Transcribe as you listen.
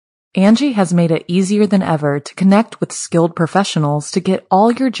Angie has made it easier than ever to connect with skilled professionals to get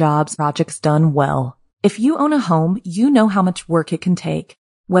all your jobs projects done well. If you own a home, you know how much work it can take,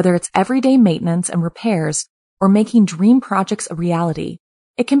 whether it's everyday maintenance and repairs or making dream projects a reality.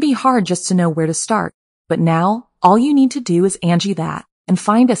 It can be hard just to know where to start, but now all you need to do is Angie that and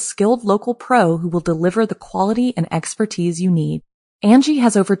find a skilled local pro who will deliver the quality and expertise you need. Angie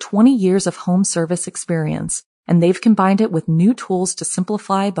has over 20 years of home service experience, and they've combined it with new tools to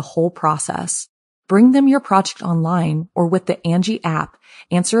simplify the whole process. Bring them your project online or with the Angie app,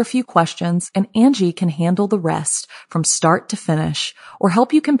 answer a few questions, and Angie can handle the rest from start to finish, or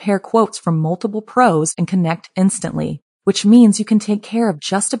help you compare quotes from multiple pros and connect instantly, which means you can take care of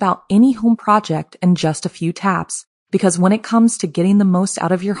just about any home project in just a few taps. Because when it comes to getting the most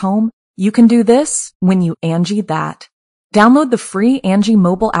out of your home, you can do this when you Angie that. Download the free Angie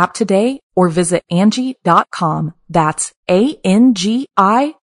mobile app today or visit Angie.com. That's ANGI.com.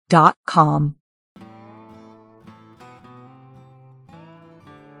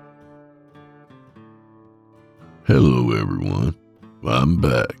 Hello, everyone. I'm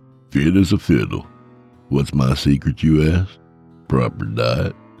back, fit as a fiddle. What's my secret, you ask? Proper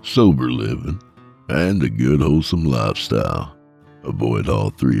diet, sober living, and a good wholesome lifestyle. Avoid all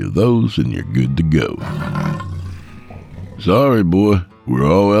three of those and you're good to go. Sorry, boy,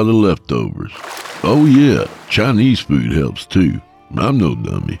 we're all out of leftovers. Oh yeah, Chinese food helps too. I'm no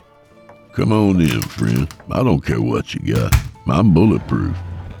dummy. Come on in, friend. I don't care what you got. I'm bulletproof.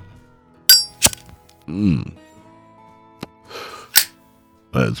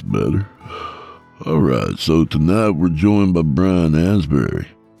 That's better. Alright, so tonight we're joined by Brian Asbury.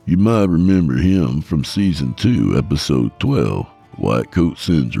 You might remember him from Season 2, Episode 12, White Coat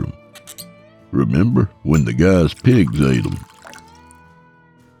Syndrome. Remember when the guy's pigs ate him?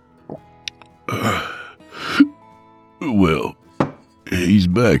 Well, he's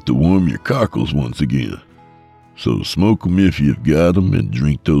back to warm your cockles once again. So smoke 'em if you've got 'em and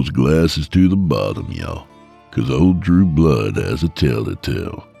drink those glasses to the bottom, y'all. 'Cause old Drew Blood has a tale to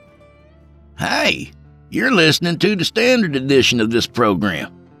tell. Hey, you're listening to the standard edition of this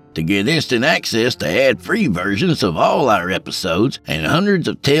program. To get instant access to ad-free versions of all our episodes and hundreds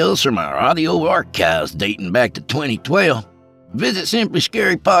of tales from our audio archives dating back to 2012, visit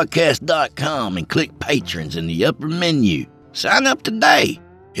simplyscarypodcast.com and click Patrons in the upper menu. Sign up today.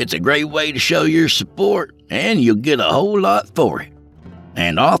 It's a great way to show your support, and you'll get a whole lot for it.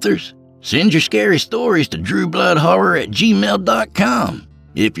 And authors, send your scary stories to drewbloodhorror@gmail.com.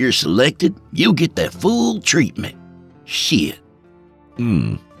 If you're selected, you'll get that full treatment. Shit.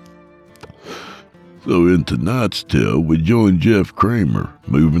 So in tonight's tale, we join Jeff Kramer,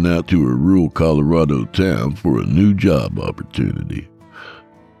 moving out to a rural Colorado town for a new job opportunity.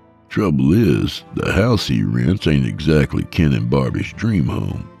 Trouble is, the house he rents ain't exactly Ken and Barbie's dream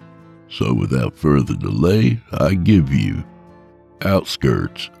home. So without further delay, I give you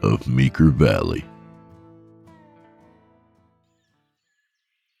Outskirts of Meeker Valley.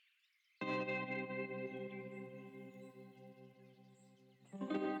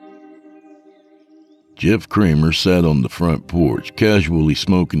 Jeff Kramer sat on the front porch, casually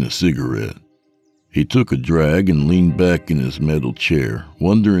smoking a cigarette. He took a drag and leaned back in his metal chair,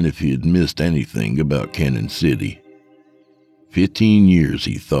 wondering if he had missed anything about Cannon City. 15 years,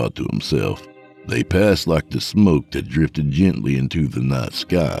 he thought to himself. They passed like the smoke that drifted gently into the night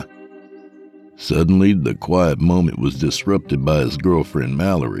sky. Suddenly, the quiet moment was disrupted by his girlfriend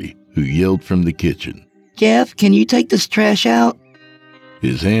Mallory, who yelled from the kitchen. Jeff, can you take this trash out?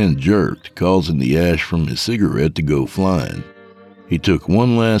 His hand jerked, causing the ash from his cigarette to go flying. He took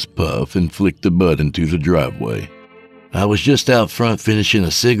one last puff and flicked the button to the driveway. I was just out front finishing a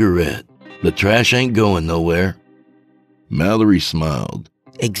cigarette. The trash ain't going nowhere. Mallory smiled.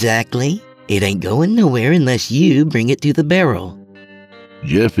 Exactly. It ain't going nowhere unless you bring it to the barrel.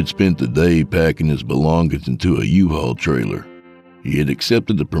 Jeff had spent the day packing his belongings into a U-Haul trailer. He had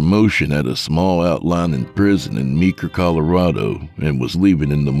accepted a promotion at a small outlying prison in Meeker, Colorado, and was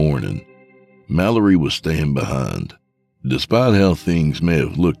leaving in the morning. Mallory was staying behind. Despite how things may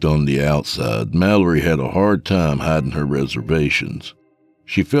have looked on the outside, Mallory had a hard time hiding her reservations.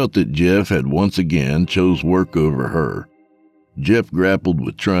 She felt that Jeff had once again chose work over her. Jeff grappled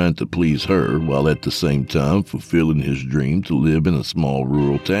with trying to please her while at the same time fulfilling his dream to live in a small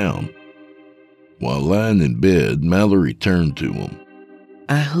rural town. While lying in bed, Mallory turned to him.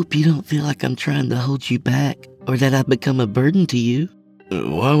 I hope you don't feel like I'm trying to hold you back or that I've become a burden to you.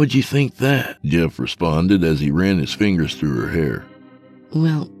 Why would you think that? Jeff responded as he ran his fingers through her hair.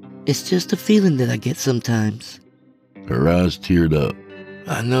 Well, it's just a feeling that I get sometimes. Her eyes teared up.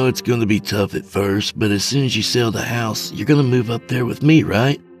 I know it's going to be tough at first, but as soon as you sell the house, you're going to move up there with me,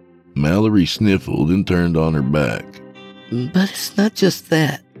 right? Mallory sniffled and turned on her back. But it's not just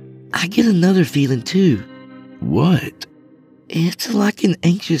that. I get another feeling too. What? It's like an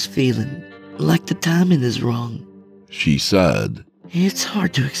anxious feeling, like the timing is wrong. She sighed. It's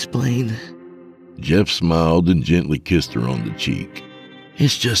hard to explain. Jeff smiled and gently kissed her on the cheek.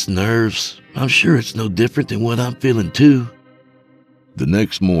 It's just nerves. I'm sure it's no different than what I'm feeling too. The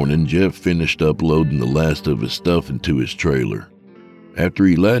next morning, Jeff finished uploading the last of his stuff into his trailer. After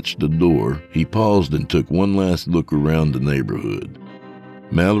he latched the door, he paused and took one last look around the neighborhood.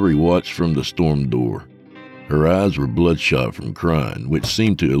 Mallory watched from the storm door. Her eyes were bloodshot from crying, which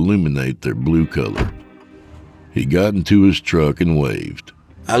seemed to illuminate their blue color. He got into his truck and waved.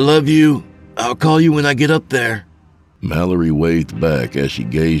 I love you. I'll call you when I get up there. Mallory waved back as she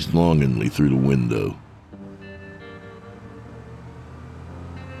gazed longingly through the window.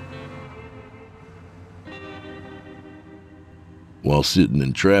 While sitting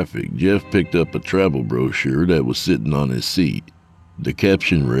in traffic, Jeff picked up a travel brochure that was sitting on his seat. The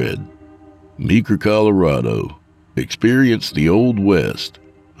caption read, Meeker, Colorado. Experience the Old West.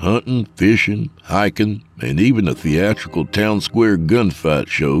 Hunting, fishing, hiking, and even a theatrical town square gunfight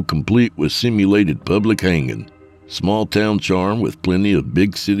show complete with simulated public hanging. Small town charm with plenty of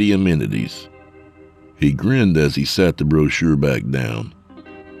big city amenities. He grinned as he sat the brochure back down.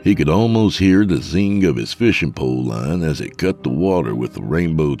 He could almost hear the zing of his fishing pole line as it cut the water with a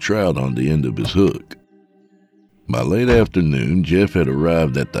rainbow trout on the end of his hook. By late afternoon, Jeff had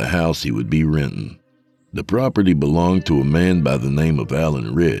arrived at the house he would be renting. The property belonged to a man by the name of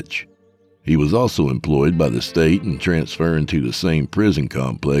Alan Rich. He was also employed by the state and transferring to the same prison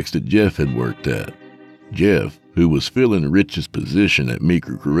complex that Jeff had worked at. Jeff, who was filling Rich's position at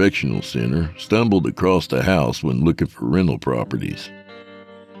Meeker Correctional Center, stumbled across the house when looking for rental properties.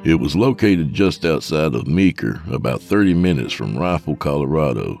 It was located just outside of Meeker, about 30 minutes from Rifle,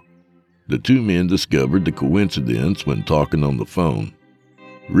 Colorado. The two men discovered the coincidence when talking on the phone.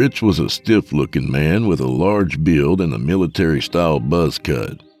 Rich was a stiff-looking man with a large build and a military-style buzz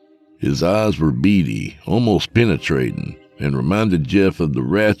cut. His eyes were beady, almost penetrating, and reminded Jeff of the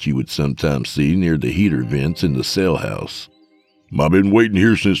rats you would sometimes see near the heater vents in the cell house. I've been waiting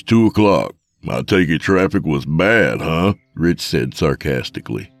here since 2 o'clock. I take it traffic was bad, huh? Rich said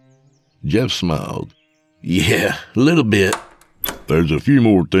sarcastically. Jeff smiled. Yeah, a little bit. There's a few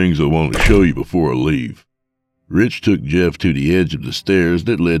more things I want to show you before I leave. Rich took Jeff to the edge of the stairs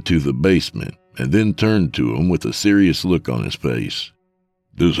that led to the basement, and then turned to him with a serious look on his face.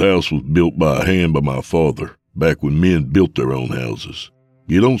 This house was built by hand by my father, back when men built their own houses.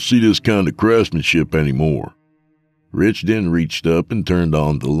 You don't see this kind of craftsmanship anymore. Rich then reached up and turned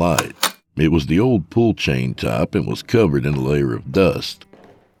on the light. It was the old pull chain type and was covered in a layer of dust.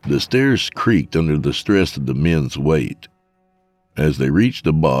 The stairs creaked under the stress of the men's weight. As they reached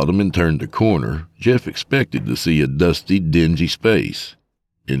the bottom and turned the corner, Jeff expected to see a dusty, dingy space.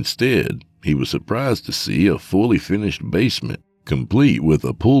 Instead, he was surprised to see a fully finished basement, complete with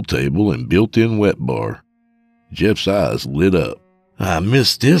a pool table and built-in wet bar. Jeff's eyes lit up. I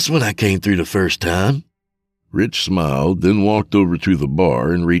missed this when I came through the first time. Rich smiled, then walked over to the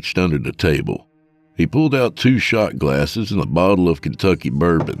bar and reached under the table. He pulled out 2 shot glasses and a bottle of Kentucky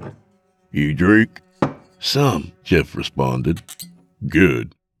bourbon. You drink? Some, Jeff responded.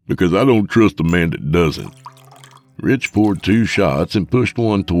 Good, because I don't trust a man that doesn't. Rich poured 2 shots and pushed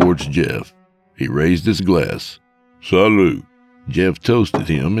one towards Jeff. He raised his glass. Salute. Jeff toasted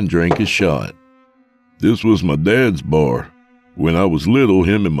him and drank his shot. This was my dad's bar. When I was little,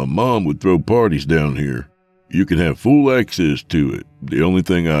 him and my mom would throw parties down here. You can have full access to it. The only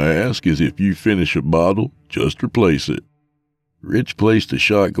thing I ask is if you finish a bottle, just replace it. Rich placed the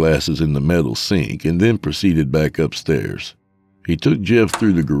shot glasses in the metal sink and then proceeded back upstairs. He took Jeff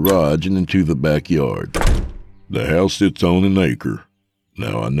through the garage and into the backyard. The house sits on an acre.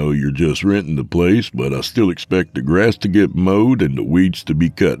 Now I know you're just renting the place, but I still expect the grass to get mowed and the weeds to be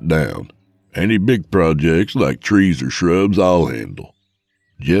cut down. Any big projects like trees or shrubs I'll handle.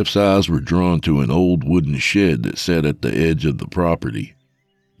 Jeff's eyes were drawn to an old wooden shed that sat at the edge of the property.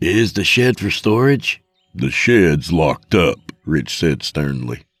 Is the shed for storage? The shed's locked up, Rich said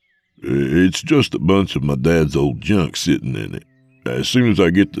sternly. It's just a bunch of my dad's old junk sitting in it. As soon as I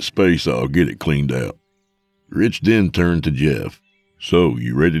get the space, I'll get it cleaned out. Rich then turned to Jeff. So,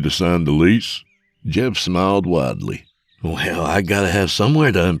 you ready to sign the lease? Jeff smiled widely. Well, I gotta have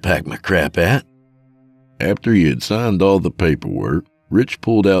somewhere to unpack my crap at. After he had signed all the paperwork, Rich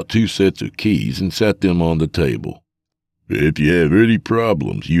pulled out 2 sets of keys and sat them on the table. If you have any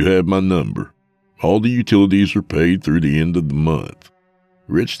problems, you have my number. All the utilities are paid through the end of the month.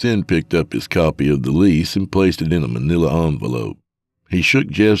 Rich then picked up his copy of the lease and placed it in a manila envelope. He shook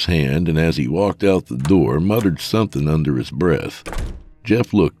Jeff's hand, and as he walked out the door, muttered something under his breath.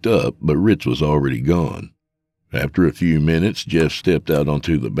 Jeff looked up, but Rich was already gone. After a few minutes, Jeff stepped out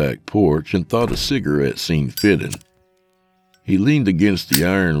onto the back porch and thought a cigarette seemed fitting. He leaned against the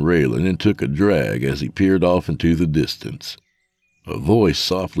iron railing and took a drag as he peered off into the distance. A voice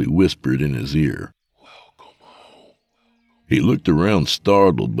softly whispered in his ear, "Welcome home." He looked around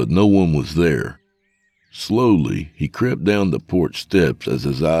startled, but no one was there. Slowly, he crept down the porch steps as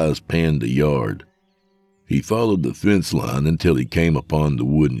his eyes panned the yard. He followed the fence line until he came upon the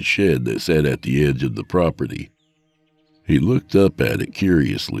wooden shed that sat at the edge of the property. He looked up at it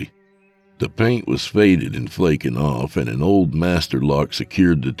curiously. The paint was faded and flaking off, and an old master lock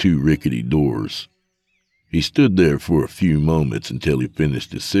secured the two rickety doors. He stood there for a few moments until he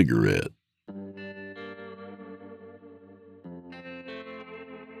finished his cigarette.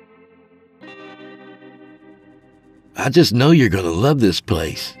 I just know you're going to love this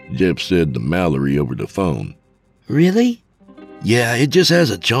place, Jeff said to Mallory over the phone. Really? Yeah, it just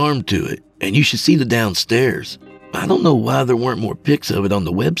has a charm to it, and you should see the downstairs. I don't know why there weren't more pics of it on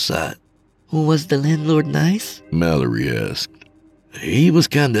the website. Was the landlord nice? Mallory asked. He was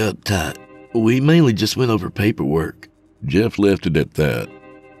kind of uptight. We mainly just went over paperwork. Jeff left it at that.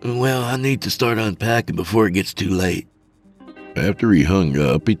 Well, I need to start unpacking before it gets too late. After he hung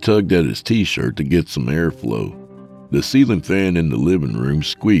up, he tugged at his t-shirt to get some airflow. The ceiling fan in the living room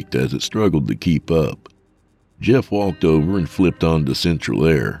squeaked as it struggled to keep up. Jeff walked over and flipped on to central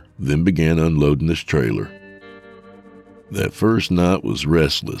air, then began unloading his trailer. That first night was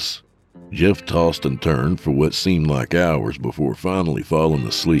restless. Jeff tossed and turned for what seemed like hours before finally falling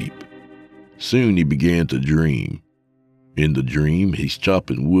asleep. Soon he began to dream. In the dream, he's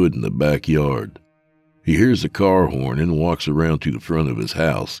chopping wood in the backyard. He hears a car horn and walks around to the front of his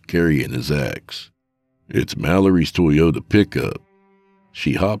house, carrying his axe. It's Mallory's Toyota pickup.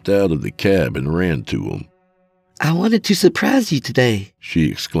 She hopped out of the cab and ran to him. I wanted to surprise you today, she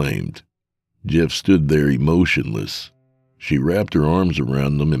exclaimed. Jeff stood there emotionless. She wrapped her arms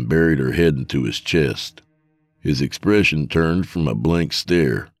around him and buried her head into his chest. His expression turned from a blank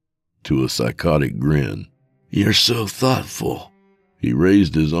stare to a psychotic grin. You're so thoughtful. He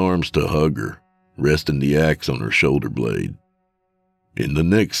raised his arms to hug her, resting the axe on her shoulder blade. In the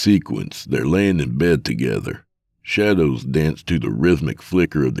next sequence, they're laying in bed together. Shadows dance to the rhythmic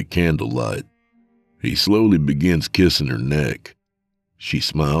flicker of the candlelight. He slowly begins kissing her neck. She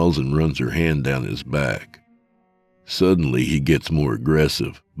smiles and runs her hand down his back. Suddenly, he gets more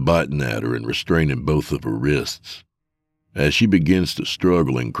aggressive, biting at her and restraining both of her wrists. As she begins to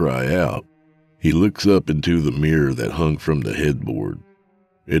struggle and cry out, he looks up into the mirror that hung from the headboard.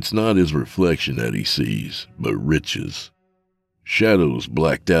 It's not his reflection that he sees, but Rich's. Shadows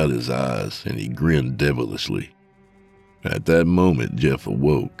blacked out his eyes, and he grinned devilishly. At that moment, Jeff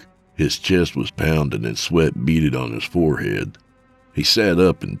awoke. His chest was pounding and sweat beaded on his forehead. He sat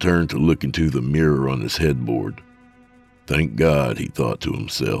up and turned to look into the mirror on his headboard. Thank God, he thought to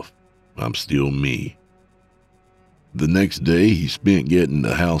himself, I'm still me. The next day, he spent getting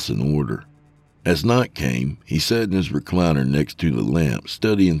the house in order. As night came, he sat in his recliner next to the lamp,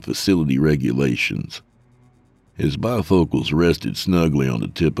 studying facility regulations. His bifocals rested snugly on the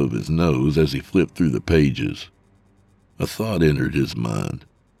tip of his nose as he flipped through the pages. A thought entered his mind.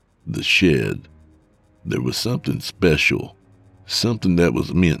 The shed. There was something special, something that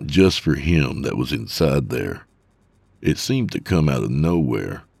was meant just for him that was inside there. It seemed to come out of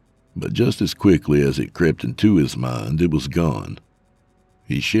nowhere, but just as quickly as it crept into his mind, it was gone.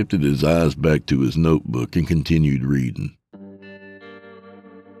 He shifted his eyes back to his notebook and continued reading.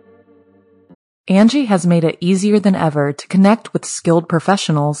 Angie has made it easier than ever to connect with skilled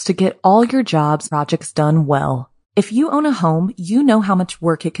professionals to get all your jobs projects done well. If you own a home, you know how much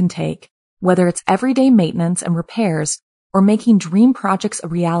work it can take, whether it's everyday maintenance and repairs or making dream projects a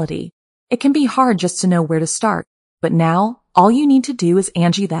reality. It can be hard just to know where to start, but now all you need to do is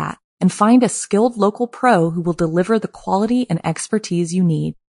Angie that and find a skilled local pro who will deliver the quality and expertise you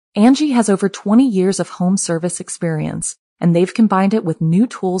need. Angie has over 20 years of home service experience, and they've combined it with new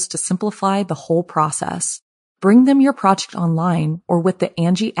tools to simplify the whole process. Bring them your project online or with the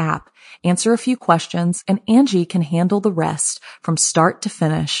Angie app, answer a few questions, and Angie can handle the rest from start to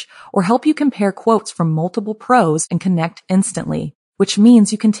finish, or help you compare quotes from multiple pros and connect instantly, which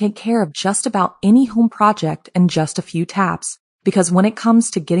means you can take care of just about any home project in just a few taps. Because when it comes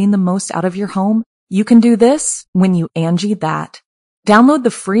to getting the most out of your home, you can do this when you Angie that. Download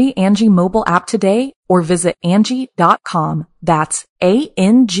the free Angie mobile app today or visit Angie.com. That's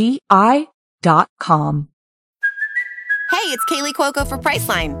ANGI.com. Hey, it's Kaylee Cuoco for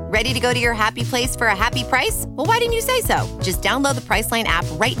Priceline. Ready to go to your happy place for a happy price? Well, why didn't you say so? Just download the Priceline app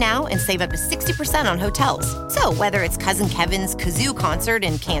right now and save up to 60% on hotels. So whether it's Cousin Kevin's Kazoo Concert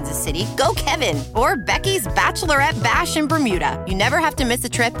in Kansas City, go Kevin, or Becky's Bachelorette Bash in Bermuda, you never have to miss a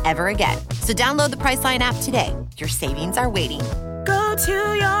trip ever again. So download the Priceline app today. Your savings are waiting. Go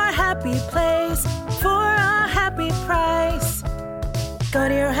to your happy place for a happy price. Go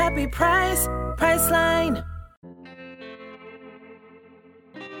to your happy price, Priceline.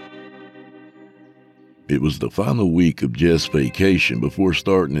 It was the final week of Jeff's vacation before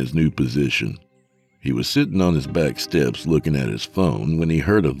starting his new position. He was sitting on his back steps looking at his phone when he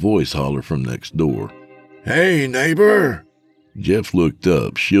heard a voice holler from next door. Hey, neighbor! Jeff looked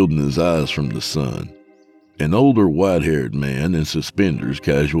up, shielding his eyes from the sun. An older white-haired man in suspenders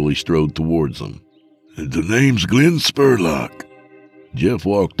casually strode towards him. The name's Glenn Spurlock. Jeff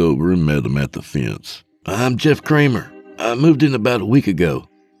walked over and met him at the fence. I'm Jeff Kramer. I moved in about a week ago.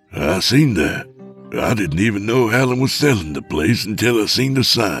 I seen that. I didn't even know Alan was selling the place until I seen the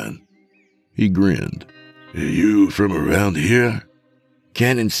sign. He grinned. You from around here?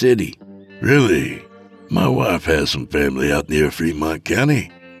 Cannon City. Really? My wife has some family out near Fremont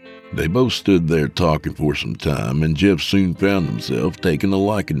County. They both stood there talking for some time, and Jeff soon found himself taking a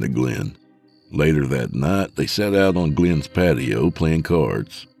liking to Glenn. Later that night, they sat out on Glenn's patio playing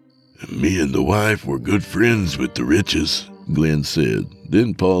cards. Me and the wife were good friends with the Riches, Glenn said,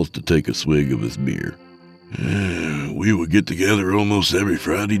 then paused to take a swig of his beer. We would get together almost every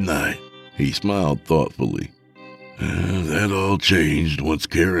Friday night. He smiled thoughtfully. That all changed once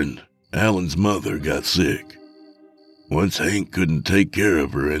Karen, Alan's mother, got sick. Once Hank couldn't take care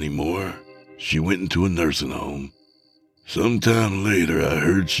of her anymore, she went into a nursing home. Sometime later, I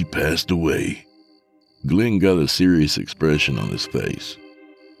heard she passed away. Glenn got a serious expression on his face.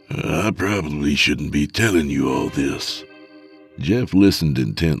 I probably shouldn't be telling you all this. Jeff listened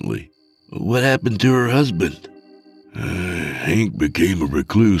intently. What happened to her husband? Hank became a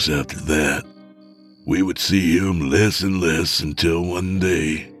recluse after that. We would see him less and less until one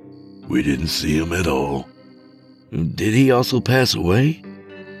day we didn't see him at all. Did he also pass away?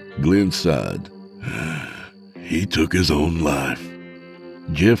 Glenn sighed. He took his own life.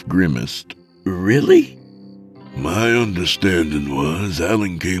 Jeff grimaced. Really? My understanding was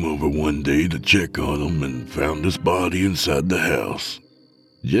Alan came over one day to check on him and found his body inside the house.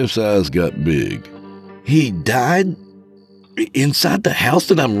 Jeff's eyes got big. He died? Inside the house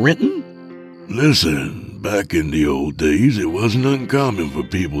that I'm renting? Listen, back in the old days, it wasn't uncommon for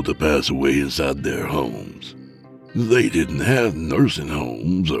people to pass away inside their homes. They didn't have nursing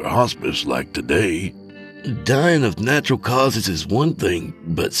homes or hospice like today. Dying of natural causes is one thing,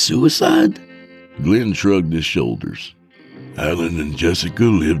 but suicide? Glenn shrugged his shoulders. Alan and Jessica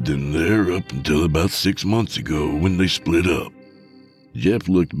lived in there up until about 6 months ago when they split up. Jeff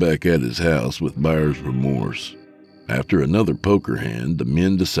looked back at his house with buyer's remorse. After another poker hand, the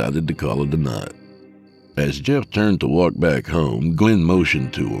men decided to call it a night. As Jeff turned to walk back home, Glenn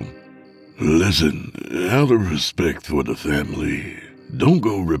motioned to him. Listen, out of respect for the family, don't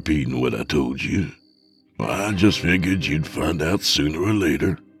go repeating what I told you. I just figured you'd find out sooner or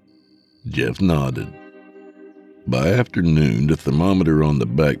later. Jeff nodded. By afternoon, the thermometer on the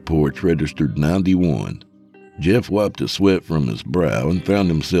back porch registered 91. Jeff wiped the sweat from his brow and found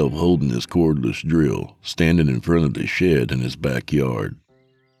himself holding his cordless drill, standing in front of the shed in his backyard.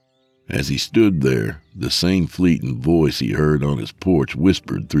 As he stood there, the same fleeting voice he heard on his porch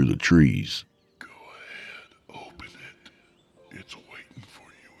whispered through the trees. Go ahead, open it. It's waiting for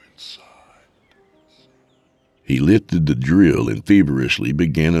you inside. He lifted the drill and feverishly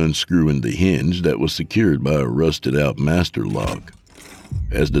began unscrewing the hinge that was secured by a rusted-out master lock.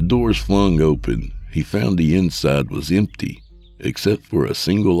 As the doors flung open, he found the inside was empty, except for a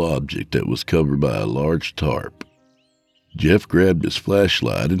single object that was covered by a large tarp. Jeff grabbed his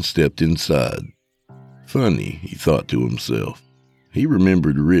flashlight and stepped inside. Funny, he thought to himself. He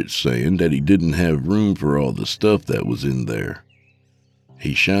remembered Rich saying that he didn't have room for all the stuff that was in there.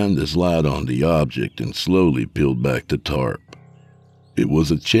 He shined his light on the object and slowly peeled back the tarp. It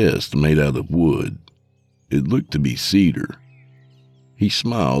was a chest made out of wood. It looked to be cedar. He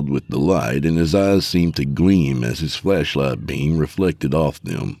smiled with delight, and his eyes seemed to gleam as his flashlight beam reflected off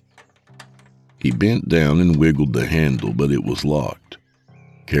them. He bent down and wiggled the handle, but it was locked.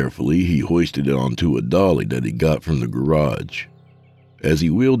 Carefully, he hoisted it onto a dolly that he got from the garage. As he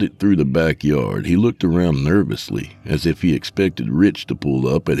wheeled it through the backyard, he looked around nervously, as if he expected Rich to pull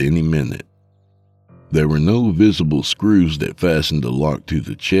up at any minute. There were no visible screws that fastened the lock to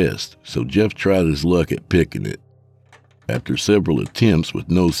the chest, so Jeff tried his luck at picking it. After several attempts with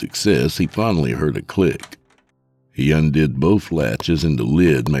no success, he finally heard a click. He undid both latches and the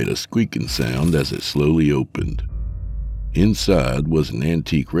lid made a squeaking sound as it slowly opened. Inside was an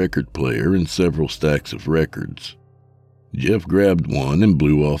antique record player and several stacks of records. Jeff grabbed one and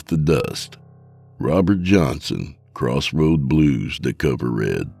blew off the dust. Robert Johnson, Crossroad Blues, the cover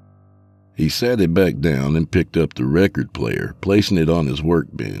read. He sat it back down and picked up the record player, placing it on his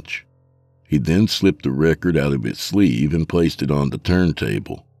workbench. He then slipped the record out of its sleeve and placed it on the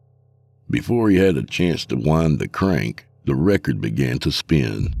turntable. Before he had a chance to wind the crank, the record began to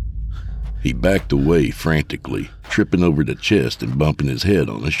spin. He backed away frantically, tripping over the chest and bumping his head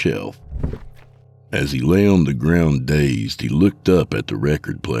on a shelf. As he lay on the ground dazed, he looked up at the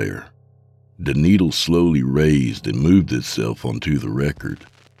record player. The needle slowly raised and moved itself onto the record.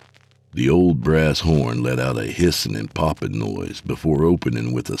 The old brass horn let out a hissing and popping noise before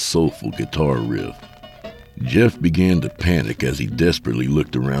opening with a soulful guitar riff. Jeff began to panic as he desperately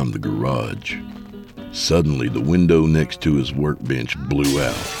looked around the garage. Suddenly, the window next to his workbench blew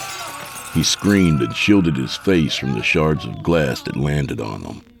out. He screamed and shielded his face from the shards of glass that landed on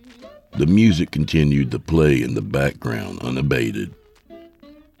him. The music continued to play in the background unabated.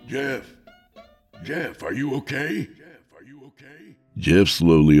 Jeff, are you okay? Jeff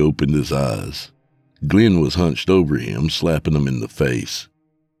slowly opened his eyes. Glenn was hunched over him, slapping him in the face.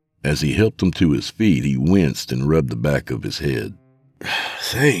 As he helped him to his feet, he winced and rubbed the back of his head.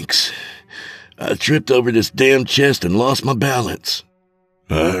 Thanks. I tripped over this damn chest and lost my balance.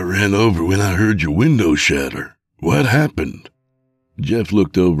 I ran over when I heard your window shatter. What happened? Jeff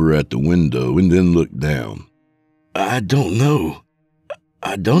looked over at the window and then looked down. I don't know.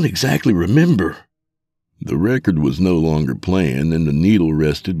 I don't exactly remember. The record was no longer playing and the needle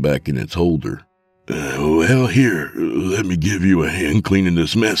rested back in its holder. Well, here, let me give you a hand cleaning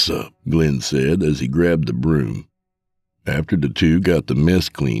this mess up, Glenn said as he grabbed the broom. After the two got the mess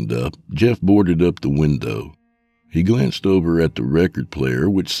cleaned up, Jeff boarded up the window. He glanced over at the record player,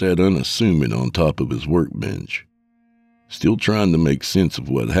 which sat unassuming on top of his workbench. Still trying to make sense of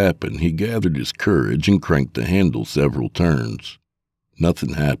what happened, he gathered his courage and cranked the handle several turns.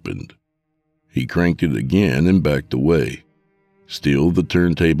 Nothing happened. He cranked it again and backed away. Still, the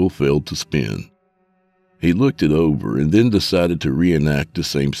turntable failed to spin. He looked it over and then decided to reenact the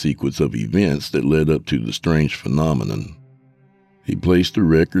same sequence of events that led up to the strange phenomenon. He placed the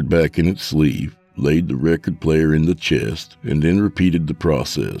record back in its sleeve, laid the record player in the chest, and then repeated the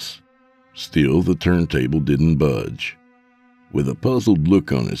process. Still, the turntable didn't budge. With a puzzled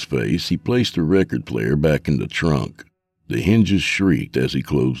look on his face, he placed the record player back in the trunk. The hinges shrieked as he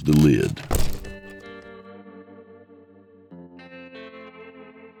closed the lid.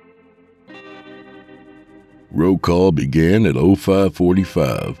 Roll call began at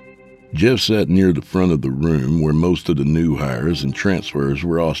 05:45. Jeff sat near the front of the room where most of the new hires and transfers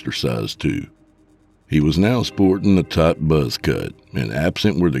were ostracized to. He was now sporting a tight buzz cut, and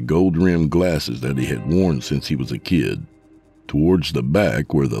absent were the gold-rimmed glasses that he had worn since he was a kid. Towards the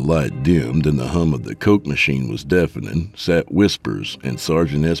back, where the light dimmed and the hum of the Coke machine was deafening, sat Whispers and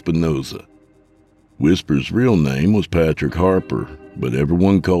Sergeant Espinoza. Whispers' real name was Patrick Harper, but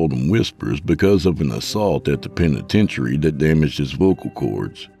everyone called him Whispers because of an assault at the penitentiary that damaged his vocal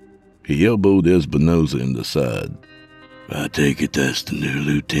cords. He elbowed Espinoza in the side. I take it that's the new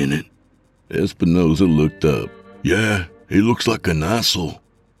lieutenant? Espinoza looked up. Yeah, he looks like an asshole.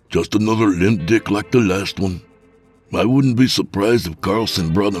 Just another limp dick like the last one. I wouldn't be surprised if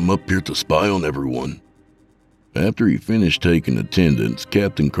Carlson brought him up here to spy on everyone. After he finished taking attendance,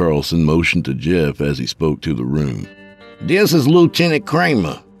 Captain Carlson motioned to Jeff as he spoke to the room. This is Lieutenant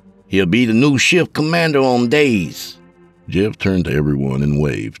Kramer. He'll be the new shift commander on days. Jeff turned to everyone and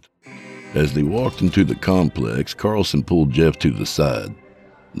waved. As they walked into the complex, Carlson pulled Jeff to the side.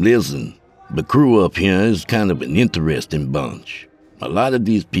 Listen, the crew up here is kind of an interesting bunch. A lot of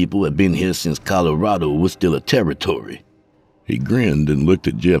these people have been here since Colorado was still a territory. He grinned and looked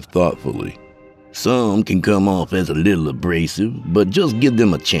at Jeff thoughtfully. Some can come off as a little abrasive, but just give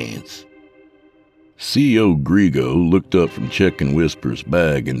them a chance. CEO Grigo looked up from checking Whisper's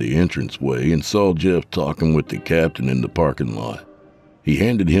bag in the entranceway and saw Jeff talking with the captain in the parking lot. He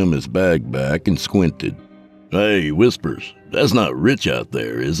handed him his bag back and squinted. Hey, Whispers, that's not Rich out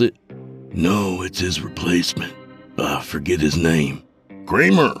there, is it? No, it's his replacement. I forget his name.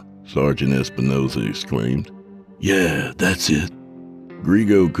 Kramer, Sergeant Espinoza exclaimed. Yeah, that's it.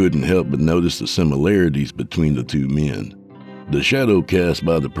 Grigo couldn't help but notice the similarities between the two men. The shadow cast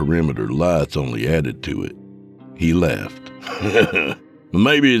by the perimeter lights only added to it. He laughed.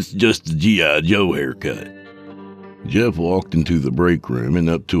 Maybe it's just the G.I. Joe haircut. Jeff walked into the break room and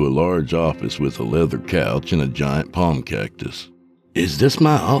up to a large office with a leather couch and a giant palm cactus. Is this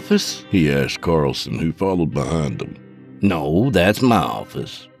my office? He asked Carlson, who followed behind him. No, that's my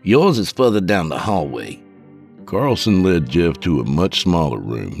office. Yours is further down the hallway. Carlson led Jeff to a much smaller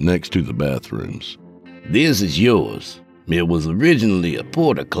room next to the bathrooms. This is yours. It was originally a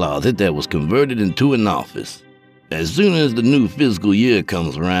porter closet that was converted into an office. As soon as the new fiscal year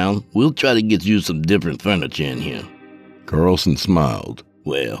comes around, we'll try to get you some different furniture in here. Carlson smiled.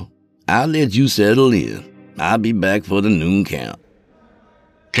 Well, I'll let you settle in. I'll be back for the noon count.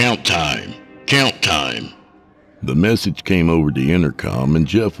 Count time. Count time. The message came over the intercom, and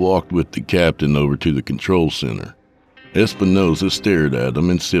Jeff walked with the captain over to the control center. Espinosa stared at him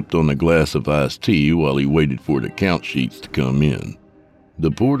and sipped on a glass of iced tea while he waited for the count sheets to come in. The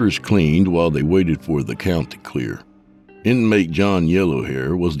porters cleaned while they waited for the count to clear. Inmate John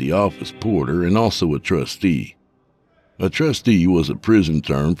Yellowhair was the office porter and also a trustee. A trustee was a prison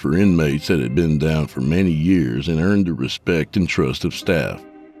term for inmates that had been down for many years and earned the respect and trust of staff.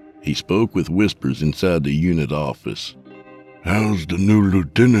 He spoke with whispers inside the unit office. How's the new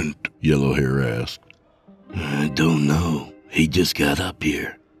lieutenant? Yellowhair asked. I don't know. He just got up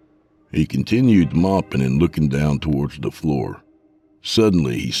here. He continued mopping and looking down towards the floor.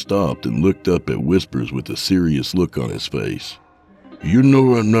 Suddenly he stopped and looked up at Whispers with a serious look on his face. You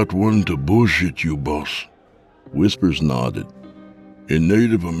know I'm not one to bullshit you, boss. Whispers nodded. In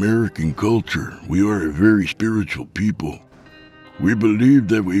Native American culture, we are a very spiritual people. We believe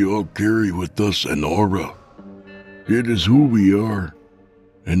that we all carry with us an aura. It is who we are.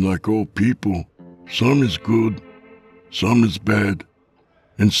 And like all people, some is good, some is bad,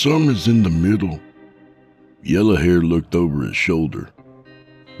 and some is in the middle. Yellowhair looked over his shoulder.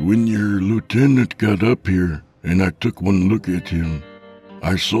 When your lieutenant got up here and I took one look at him,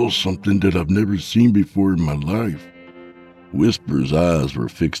 I saw something that I've never seen before in my life. Whisper's eyes were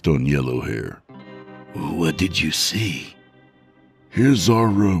fixed on Yellowhair. What did you see? His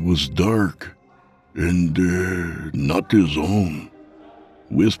aura was dark and not his own.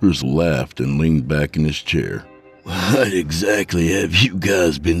 Whispers laughed and leaned back in his chair. What exactly have you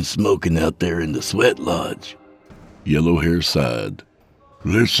guys been smoking out there in the sweat lodge? Yellowhair sighed.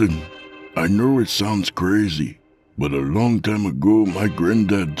 Listen, I know it sounds crazy, but a long time ago my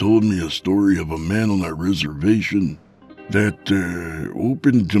granddad told me a story of a man on our reservation that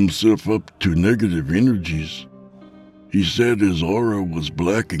opened himself up to negative energies. He said his aura was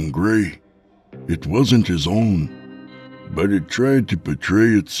black and gray. It wasn't his own, but it tried to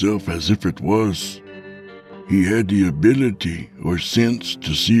portray itself as if it was. He had the ability or sense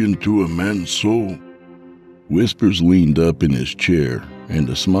to see into a man's soul. Whispers leaned up in his chair, and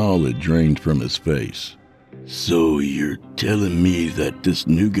a smile had drained from his face. So you're telling me that this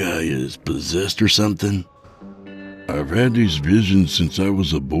new guy is possessed or something? I've had these visions since I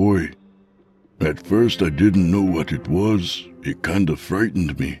was a boy. At first I didn't know what it was. It kind of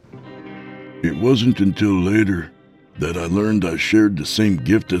frightened me. It wasn't until later that I learned I shared the same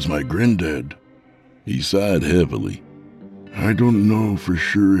gift as my granddad. He sighed heavily. I don't know for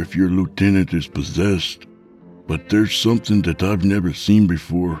sure if your lieutenant is possessed, but there's something that I've never seen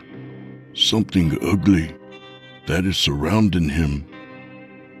before. Something ugly that is surrounding him.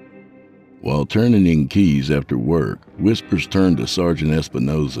 While turning in keys after work, Whispers turned to Sergeant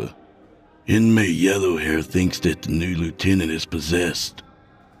Espinosa. Inmate Yellowhair thinks that the new lieutenant is possessed.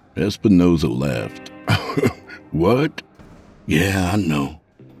 Espinosa laughed. What? Yeah, I know.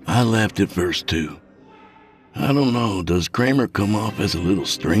 I laughed at first too. I don't know, does Kramer come off as a little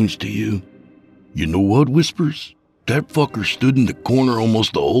strange to you? You know what, Whispers? That fucker stood in the corner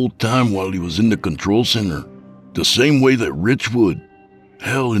almost the whole time while he was in the control center. The same way that Rich would.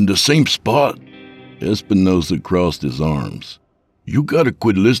 Hell, in the same spot. Espinosa crossed his arms. You gotta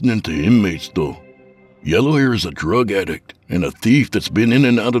quit listening to inmates, though. Yellowhair is a drug addict and a thief that's been in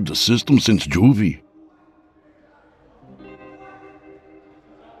and out of the system since juvie.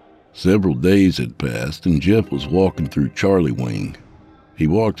 Several days had passed, and Jeff was walking through Charlie Wing. He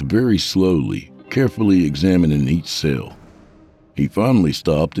walked very slowly, carefully examining each cell. He finally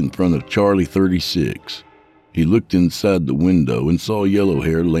stopped in front of Charlie 36. He looked inside the window and saw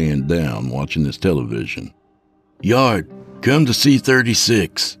Yellowhair laying down, watching his television. Yard, come to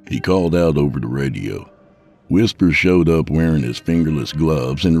C36, he called out over the radio. Whisper showed up wearing his fingerless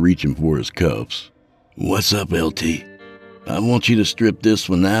gloves and reaching for his cuffs. What's up, LT? I want you to strip this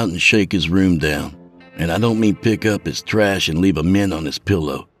one out and shake his room down. And I don't mean pick up his trash and leave a mint on his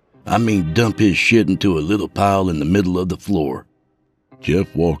pillow. I mean dump his shit into a little pile in the middle of the floor.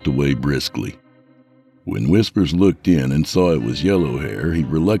 Jeff walked away briskly. When Whispers looked in and saw it was Yellowhair, he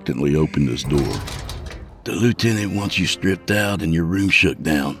reluctantly opened his door. The lieutenant wants you stripped out and your room shook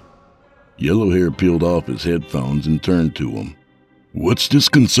down. Yellowhair peeled off his headphones and turned to him. What's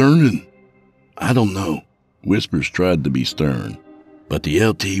disconcerting? I don't know. Whispers tried to be stern. But the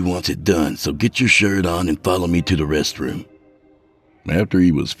LT wants it done, so get your shirt on and follow me to the restroom. After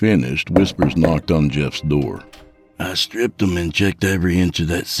he was finished, Whispers knocked on Jeff's door. I stripped him and checked every inch of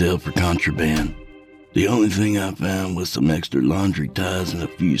that cell for contraband. The only thing I found was some extra laundry ties and a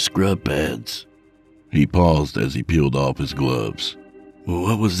few scrub pads. He paused as he peeled off his gloves. Well,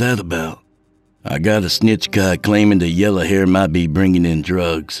 what was that about? I got a snitch guy claiming the yellow hair might be bringing in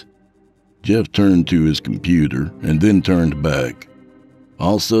drugs. Jeff turned to his computer and then turned back.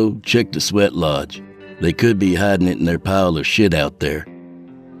 Also, check the sweat lodge. They could be hiding it in their pile of shit out there.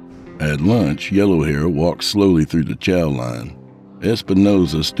 At lunch, Yellowhair walked slowly through the chow line.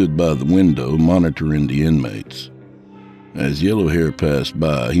 Espinosa stood by the window monitoring the inmates. As Yellowhair passed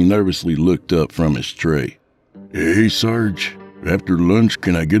by, he nervously looked up from his tray. Hey, Sarge. After lunch,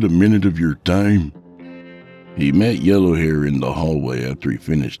 can I get a minute of your time? He met Yellowhair in the hallway after he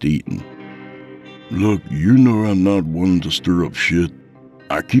finished eating. Look, you know I'm not one to stir up shit.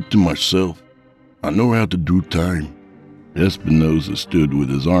 I keep to myself. I know how to do time. Espinosa stood with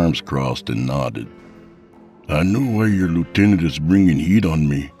his arms crossed and nodded. I know why your lieutenant is bringing heat on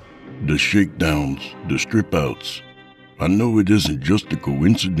me. The shakedowns, the strip-outs. I know it isn't just a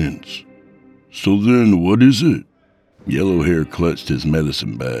coincidence. So then, what is it? Yellowhair clutched his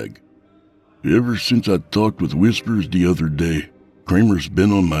medicine bag. Ever since I talked with Whispers the other day, Kramer's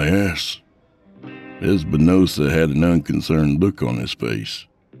been on my ass. Espinosa had an unconcerned look on his face.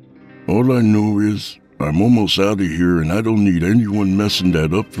 All I know is I'm almost out of here and I don't need anyone messing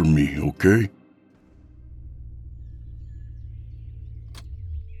that up for me, okay?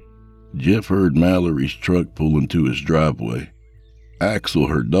 Jeff heard Mallory's truck pull into his driveway. Axel,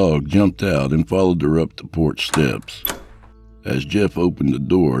 her dog, jumped out and followed her up the porch steps. As Jeff opened the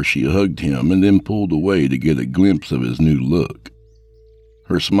door, she hugged him and then pulled away to get a glimpse of his new look.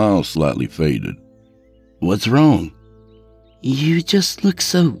 Her smile slightly faded. What's wrong? You just look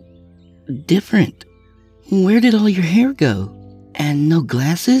so different. Where did all your hair go? And no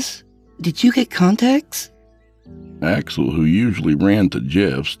glasses? Did you get contacts? Axel, who usually ran to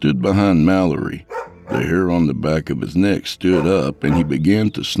Jeff, stood behind Mallory. The hair on the back of his neck stood up and he began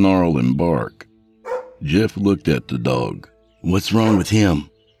to snarl and bark. Jeff looked at the dog. What's wrong with him?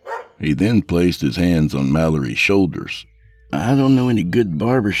 He then placed his hands on Mallory's shoulders. I don't know any good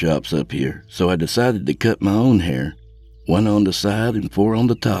barbershops up here, so I decided to cut my own hair. 1 on the side and 4 on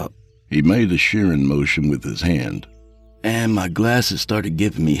the top. He made a shearing motion with his hand. And my glasses started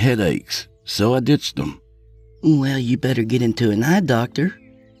giving me headaches, so I ditched them. Well, you better get into an eye doctor.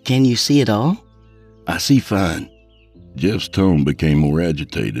 Can you see at all? I see fine. Jeff's tone became more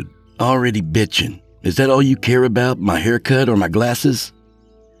agitated. Already bitching. Is that all you care about, my haircut or my glasses?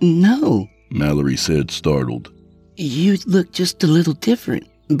 No, Mallory said, startled. You look just a little different,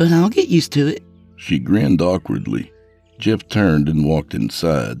 but I'll get used to it. She grinned awkwardly. Jeff turned and walked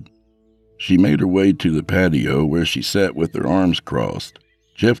inside. She made her way to the patio where she sat with her arms crossed.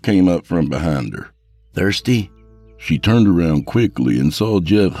 Jeff came up from behind her. Thirsty? She turned around quickly and saw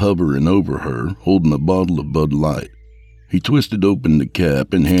Jeff hovering over her, holding a bottle of Bud Light. He twisted open the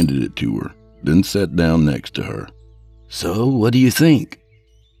cap and handed it to her, then sat down next to her. So, what do you think?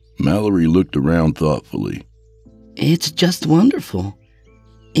 Mallory looked around thoughtfully. It's just wonderful.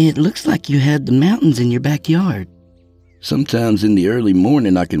 It looks like you had the mountains in your backyard. Sometimes in the early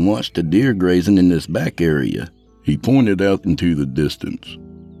morning I can watch the deer grazing in this back area. He pointed out into the distance.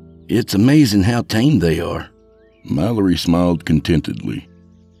 It's amazing how tame they are. Mallory smiled contentedly.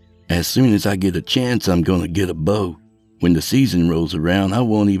 As soon as I get a chance, I'm going to get a bow. When the season rolls around, I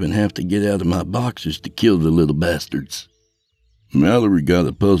won't even have to get out of my boxers to kill the little bastards. Mallory got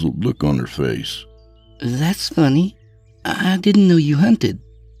a puzzled look on her face. That's funny. I didn't know you hunted.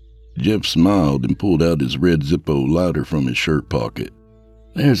 Jeff smiled and pulled out his red Zippo lighter from his shirt pocket.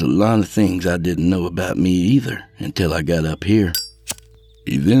 There's a lot of things I didn't know about me either until I got up here.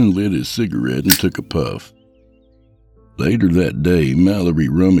 He then lit his cigarette and took a puff. Later that day, Mallory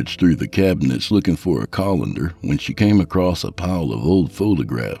rummaged through the cabinets looking for a colander when she came across a pile of old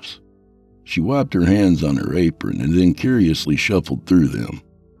photographs. She wiped her hands on her apron and then curiously shuffled through them.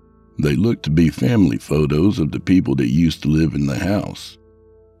 They looked to be family photos of the people that used to live in the house.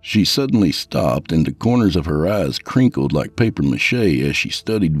 She suddenly stopped and the corners of her eyes crinkled like papier-mâché as she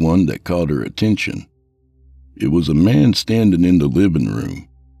studied one that caught her attention. It was a man standing in the living room.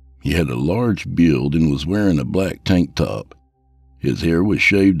 He had a large build and was wearing a black tank top. His hair was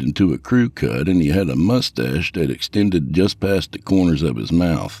shaved into a crew cut and he had a mustache that extended just past the corners of his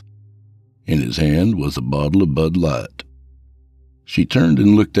mouth. In his hand was a bottle of Bud Light. She turned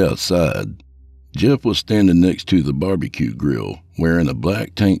and looked outside. Jeff was standing next to the barbecue grill, wearing a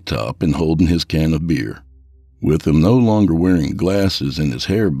black tank top and holding his can of beer. With him no longer wearing glasses and his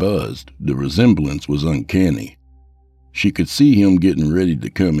hair buzzed, the resemblance was uncanny. She could see him getting ready to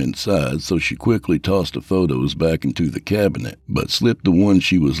come inside, so she quickly tossed the photos back into the cabinet, but slipped the one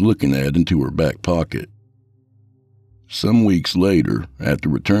she was looking at into her back pocket. Some weeks later, after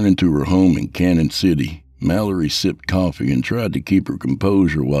returning to her home in Cannon City, Mallory sipped coffee and tried to keep her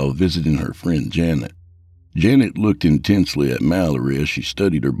composure while visiting her friend Janet. Janet looked intensely at Mallory as she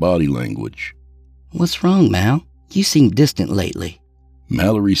studied her body language. What's wrong, Mal? You seem distant lately.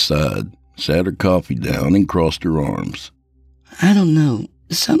 Mallory sighed, sat her coffee down, and crossed her arms. I don't know.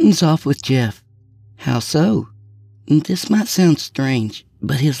 Something's off with Jeff. How so? This might sound strange,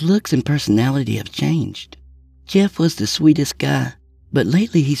 but his looks and personality have changed. Jeff was the sweetest guy, but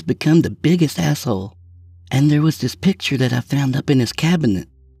lately he's become the biggest asshole. And there was this picture that I found up in his cabinet.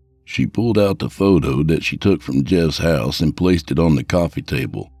 She pulled out the photo that she took from Jeff's house and placed it on the coffee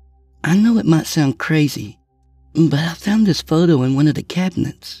table. I know it might sound crazy, but I found this photo in one of the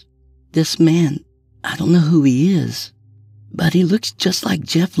cabinets. This man, I don't know who he is, but he looks just like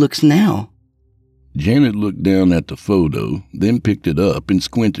Jeff looks now. Janet looked down at the photo, then picked it up and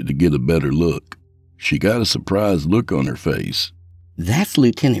squinted to get a better look. She got a surprised look on her face. That's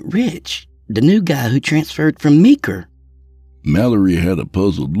Lieutenant Rich, the new guy who transferred from Meeker. Mallory had a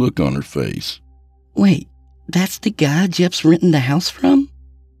puzzled look on her face. Wait, that's the guy Jeff's renting the house from?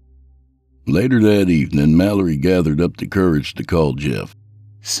 Later that evening, Mallory gathered up the courage to call Jeff.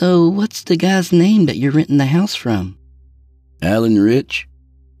 So what's the guy's name that you're renting the house from? Alan Rich?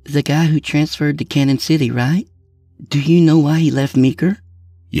 The guy who transferred to Cannon City, right? Do you know why he left Meeker?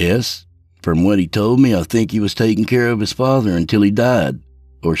 Yes. From what he told me, I think he was taking care of his father until he died.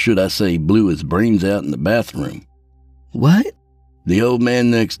 Or should I say, blew his brains out in the bathroom. What? The old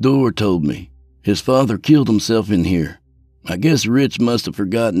man next door told me. His father killed himself in here. I guess Rich must have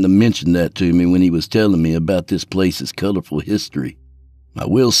forgotten to mention that to me when he was telling me about this place's colorful history. I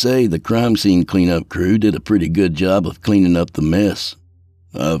will say the crime scene cleanup crew did a pretty good job of cleaning up the mess.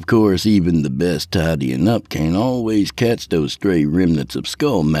 Of course, even the best tidying up can't always catch those stray remnants of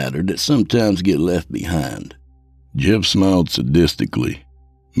skull matter that sometimes get left behind. Jeff smiled sadistically.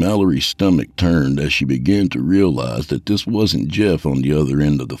 Mallory's stomach turned as she began to realize that this wasn't Jeff on the other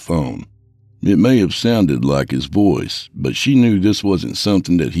end of the phone. It may have sounded like his voice, but she knew this wasn't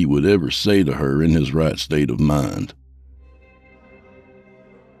something that he would ever say to her in his right state of mind.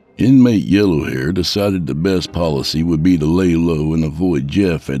 Inmate Yellowhair decided the best policy would be to lay low and avoid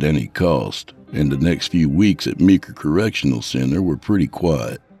Jeff at any cost, and the next few weeks at Meeker Correctional Center were pretty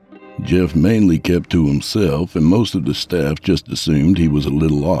quiet. Jeff mainly kept to himself, and most of the staff just assumed he was a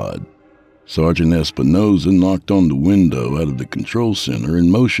little odd. Sergeant Espinosa knocked on the window out of the control center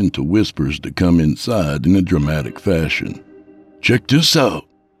and motioned to Whispers to come inside in a dramatic fashion. Check this out.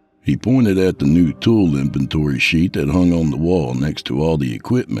 He pointed at the new tool inventory sheet that hung on the wall next to all the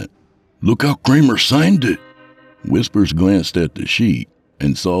equipment. Look how Kramer signed it. Whispers glanced at the sheet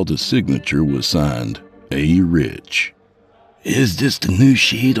and saw the signature was signed A. Rich. Is this the new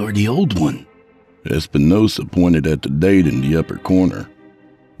sheet or the old one? Espinosa pointed at the date in the upper corner.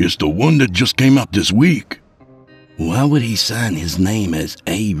 It's the one that just came out this week. Why would he sign his name as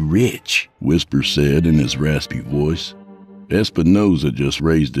A. Rich? Whispers said in his raspy voice. Espinosa just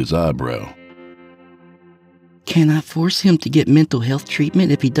raised his eyebrow. Can I force him to get mental health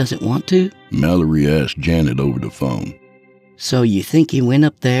treatment if he doesn't want to? Mallory asked Janet over the phone. So you think he went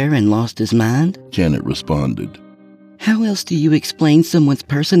up there and lost his mind? Janet responded. How else do you explain someone's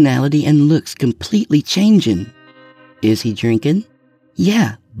personality and looks completely changing? Is he drinking?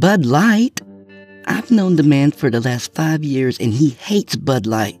 Yeah, Bud Light. I've known the man for the last 5 years and he hates Bud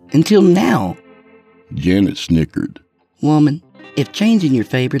Light until now. Janet snickered. Woman, if changing your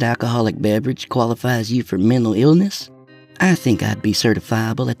favorite alcoholic beverage qualifies you for mental illness, I think I'd be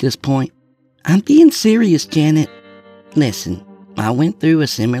certifiable at this point. I'm being serious, Janet. Listen, I went through a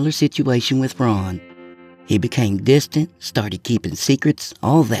similar situation with Ron. He became distant, started keeping secrets,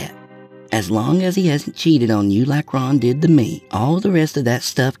 all that. As long as he hasn't cheated on you like Ron did to me, all the rest of that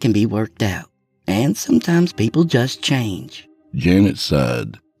stuff can be worked out. And sometimes people just change. Janet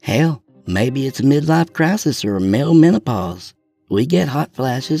sighed. Hell, maybe it's a midlife crisis or a male menopause. We get hot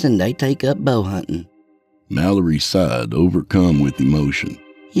flashes and they take up bow hunting. Mallory sighed, overcome with emotion.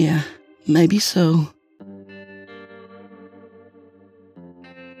 Yeah, maybe so.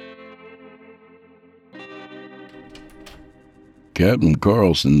 Captain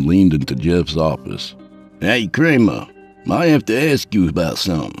Carlson leaned into Jeff's office. Hey, Kramer, I have to ask you about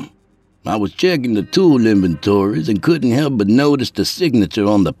something. I was checking the tool inventories and couldn't help but notice the signature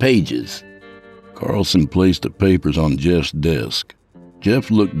on the pages. Carlson placed the papers on Jeff's desk. Jeff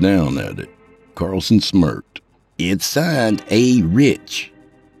looked down at it. Carlson smirked. It's signed A. Rich.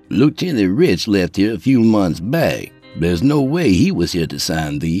 Lieutenant Rich left here a few months back. There's no way he was here to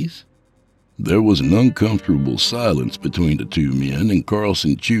sign these. There was an uncomfortable silence between the two men, and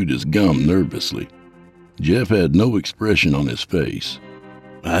Carlson chewed his gum nervously. Jeff had no expression on his face.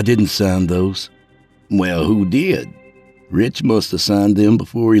 I didn't sign those. Well, who did? Rich must have signed them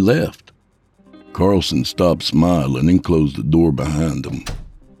before he left. Carlson stopped smiling and closed the door behind him.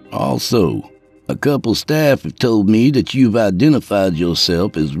 Also, a couple staff have told me that you've identified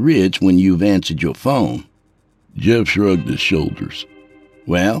yourself as Rich when you've answered your phone. Jeff shrugged his shoulders.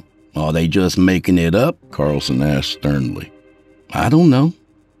 Well, are they just making it up? Carlson asked sternly. I don't know.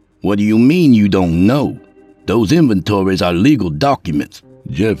 What do you mean you don't know? Those inventories are legal documents.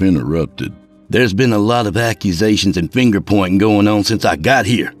 Jeff interrupted. There's been a lot of accusations and finger-pointing going on since I got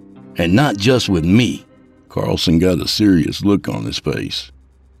here, and not just with me. Carlson got a serious look on his face.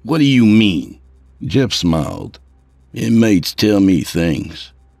 What do you mean? Jeff smiled. Inmates tell me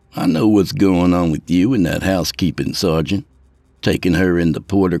things. I know what's going on with you and that housekeeping sergeant. Taking her in the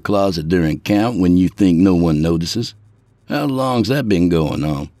porter closet during count when you think no one notices. How long's that been going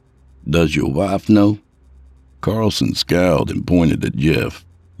on? Does your wife know? Carlson scowled and pointed at Jeff.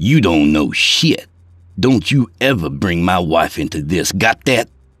 You don't know shit. Don't you ever bring my wife into this, got that?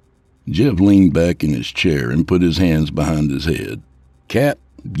 Jeff leaned back in his chair and put his hands behind his head. Cap,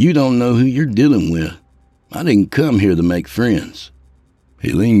 you don't know who you're dealing with. I didn't come here to make friends.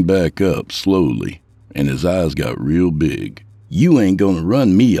 He leaned back up slowly, and his eyes got real big. You ain't gonna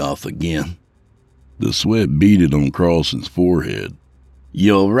run me off again. The sweat beaded on Carlson's forehead.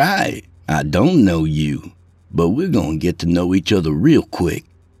 You're right. I don't know you, but we're gonna get to know each other real quick.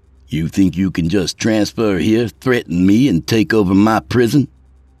 You think you can just transfer here, threaten me, and take over my prison?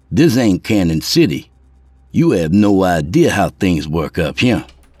 This ain't Cannon City. You have no idea how things work up here.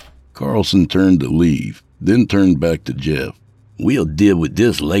 Carlson turned to leave, then turned back to Jeff. We'll deal with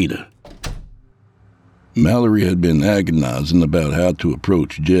this later. Mallory had been agonizing about how to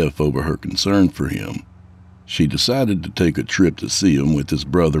approach Jeff over her concern for him. She decided to take a trip to see him with his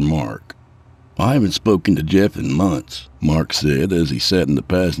brother Mark. I haven't spoken to Jeff in months, Mark said as he sat in the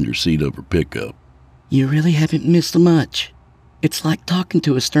passenger seat of her pickup. You really haven't missed much. It's like talking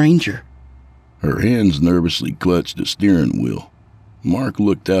to a stranger. Her hands nervously clutched the steering wheel. Mark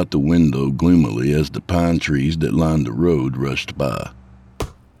looked out the window gloomily as the pine trees that lined the road rushed by.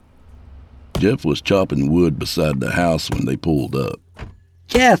 Jeff was chopping wood beside the house when they pulled up.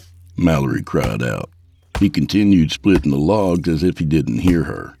 Jeff! Mallory cried out. He continued splitting the logs as if he didn't hear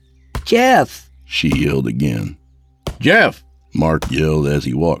her. Jeff! She yelled again. Jeff! Mark yelled as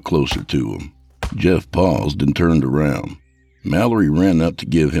he walked closer to him. Jeff paused and turned around. Mallory ran up to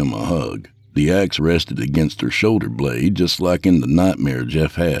give him a hug. The axe rested against her shoulder blade, just like in the nightmare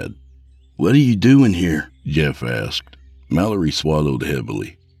Jeff had. What are you doing here? Jeff asked. Mallory swallowed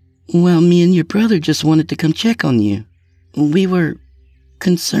heavily. Well, me and your brother just wanted to come check on you. We were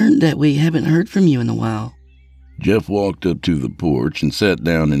concerned that we haven't heard from you in a while. Jeff walked up to the porch and sat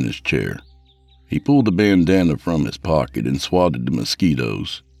down in his chair. He pulled a bandana from his pocket and swatted the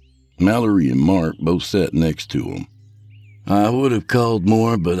mosquitoes. Mallory and Mark both sat next to him. I would have called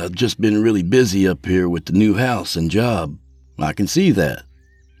more, but I've just been really busy up here with the new house and job. I can see that.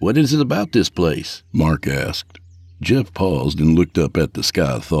 What is it about this place? Mark asked. Jeff paused and looked up at the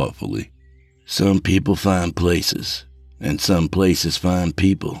sky thoughtfully. Some people find places, and some places find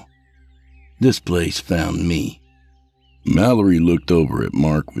people. This place found me. Mallory looked over at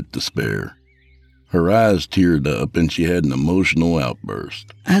Mark with despair. Her eyes teared up and she had an emotional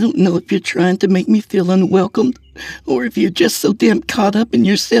outburst. I don't know if you're trying to make me feel unwelcomed, or if you're just so damn caught up in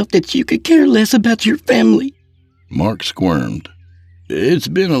yourself that you could care less about your family. Mark squirmed. It's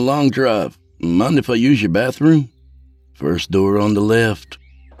been a long drive. Mind if I use your bathroom? First door on the left.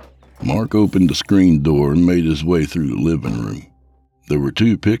 Mark opened the screen door and made his way through the living room. There were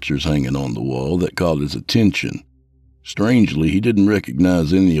 2 pictures hanging on the wall that caught his attention. Strangely, he didn't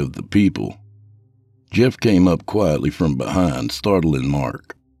recognize any of the people. Jeff came up quietly from behind, startling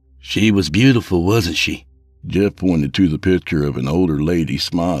Mark. She was beautiful, wasn't she? Jeff pointed to the picture of an older lady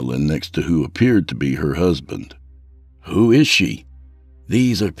smiling next to who appeared to be her husband. Who is she?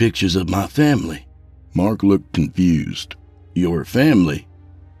 These are pictures of my family. Mark looked confused. Your family?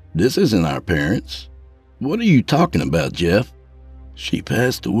 This isn't our parents. What are you talking about, Jeff? She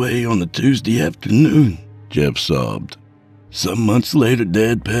passed away on a Tuesday afternoon, Jeff sobbed. Some months later,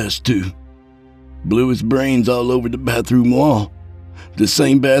 Dad passed too. Blew his brains all over the bathroom wall. The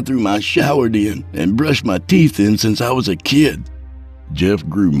same bathroom I showered in and brushed my teeth in since I was a kid. Jeff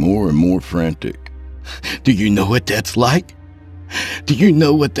grew more and more frantic. Do you know what that's like? Do you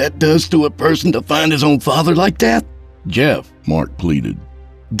know what that does to a person to find his own father like that? Jeff, Mark pleaded.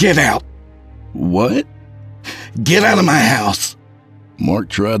 Get out. What? Get out of my house. Mark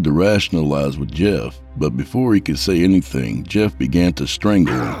tried to rationalize with Jeff, but before he could say anything, Jeff began to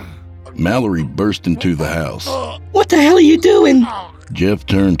strangle him. Mallory burst into the house. What the hell are you doing? Jeff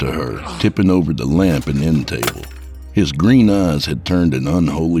turned to her, tipping over the lamp and end table. His green eyes had turned an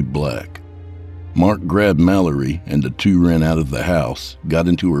unholy black. Mark grabbed Mallory and the two ran out of the house, got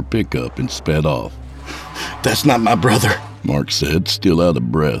into her pickup and sped off. That's not my brother, Mark said, still out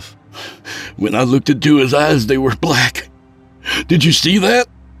of breath. When I looked into his eyes, they were black. Did you see that?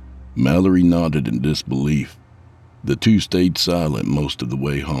 Mallory nodded in disbelief. The two stayed silent most of the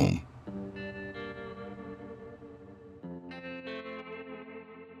way home.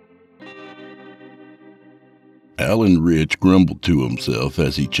 Alan Rich grumbled to himself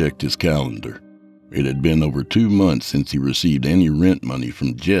as he checked his calendar. It had been over 2 months since he received any rent money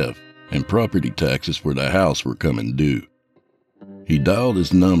from Jeff, and property taxes for the house were coming due. He dialed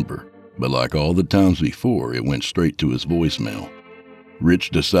his number, but like all the times before, it went straight to his voicemail.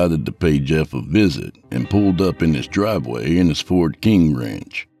 Rich decided to pay Jeff a visit and pulled up in his driveway in his Ford King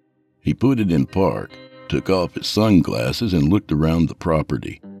Ranch. He put it in park, took off his sunglasses, and looked around the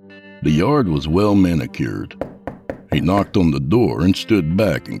property. The yard was well manicured. He knocked on the door and stood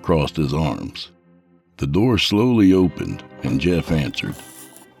back and crossed his arms. The door slowly opened, and Jeff answered.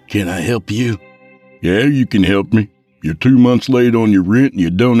 Can I help you? Yeah, you can help me. You're 2 months late on your rent and you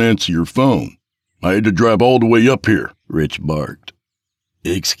don't answer your phone. I had to drive all the way up here, Rich barked.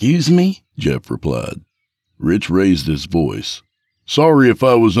 Excuse me? Jeff replied. Rich raised his voice. Sorry if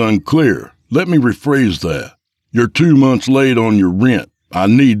I was unclear. Let me rephrase that. You're 2 months late on your rent. I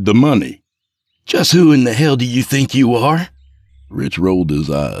need the money. Just who in the hell do you think you are? Rich rolled his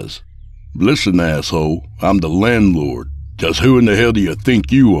eyes. Listen, asshole, I'm the landlord. Just who in the hell do you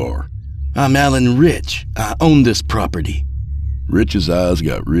think you are? I'm Alan Rich. I own this property. Rich's eyes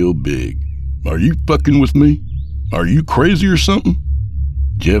got real big. Are you fucking with me? Are you crazy or something?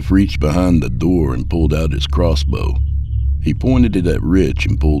 Jeff reached behind the door and pulled out his crossbow. He pointed it at Rich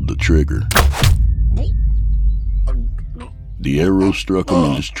and pulled the trigger. The arrow struck him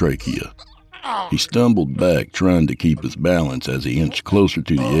in his trachea. He stumbled back, trying to keep his balance as he inched closer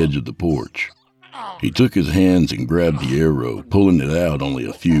to the edge of the porch. He took his hands and grabbed the arrow, pulling it out only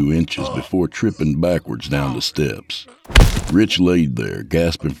a few inches before tripping backwards down the steps. Rich laid there,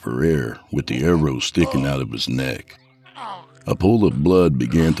 gasping for air, with the arrow sticking out of his neck. A pool of blood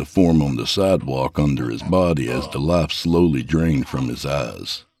began to form on the sidewalk under his body as the life slowly drained from his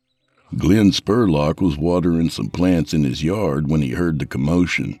eyes. Glenn Spurlock was watering some plants in his yard when he heard the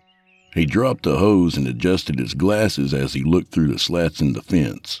commotion. He dropped the hose and adjusted his glasses as he looked through the slats in the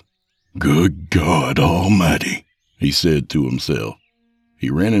fence. Good God Almighty, he said to himself. He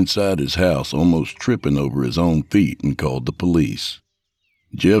ran inside his house, almost tripping over his own feet, and called the police.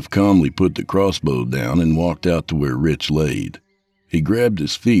 Jeff calmly put the crossbow down and walked out to where Rich laid. He grabbed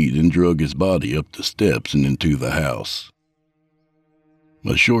his feet and drug his body up the steps and into the house.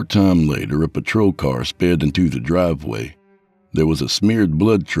 A short time later, a patrol car sped into the driveway. There was a smeared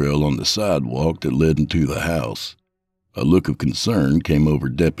blood trail on the sidewalk that led into the house. A look of concern came over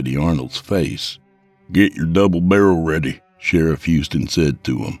Deputy Arnold's face. Get your double barrel ready, Sheriff Houston said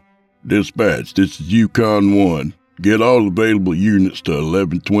to him. Dispatch, this is Yukon 1. Get all available units to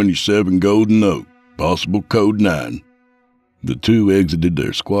 1127 Golden Oak, possible code 9. The two exited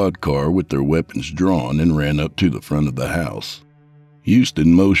their squad car with their weapons drawn and ran up to the front of the house.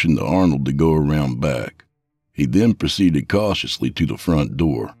 Houston motioned to Arnold to go around back. He then proceeded cautiously to the front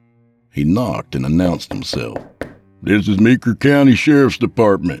door. He knocked and announced himself. This is Meeker County Sheriff's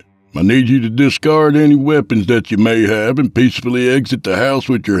Department. I need you to discard any weapons that you may have and peacefully exit the house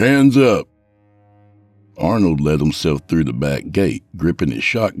with your hands up. Arnold let himself through the back gate, gripping his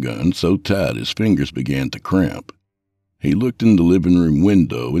shotgun so tight his fingers began to cramp. He looked in the living room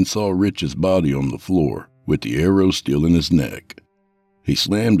window and saw Rich's body on the floor, with the arrow still in his neck. He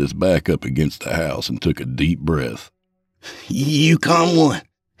slammed his back up against the house and took a deep breath. Yukon 1.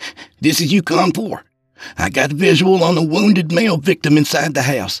 This is Yukon 4. I got a visual on a wounded male victim inside the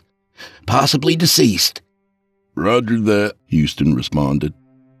house, possibly deceased. Roger that, Houston responded.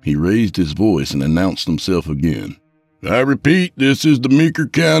 He raised his voice and announced himself again. I repeat, this is the Meeker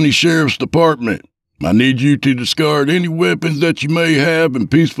County Sheriff's Department. I need you to discard any weapons that you may have and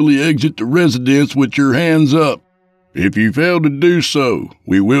peacefully exit the residence with your hands up. If you fail to do so,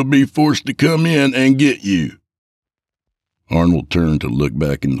 we will be forced to come in and get you. Arnold turned to look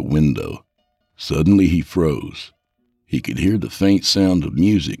back in the window. Suddenly he froze. He could hear the faint sound of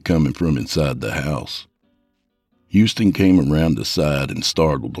music coming from inside the house. Houston came around the side and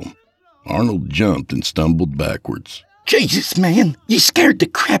startled him. Arnold jumped and stumbled backwards. Jesus, man, you scared the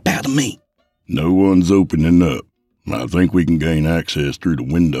crap out of me. No one's opening up. I think we can gain access through the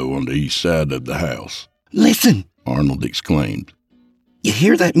window on the east side of the house. Listen, Arnold exclaimed. You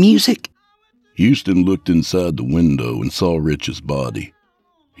hear that music? Houston looked inside the window and saw Rich's body.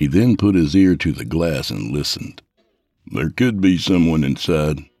 He then put his ear to the glass and listened. There could be someone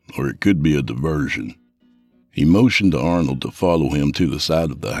inside, or it could be a diversion. He motioned to Arnold to follow him to the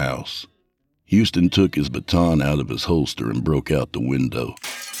side of the house. Houston took his baton out of his holster and broke out the window.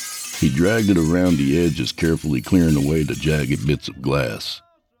 He dragged it around the edges, carefully clearing away the jagged bits of glass.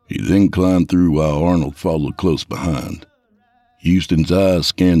 He then climbed through while Arnold followed close behind. Houston's eyes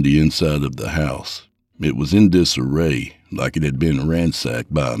scanned the inside of the house. It was in disarray, like it had been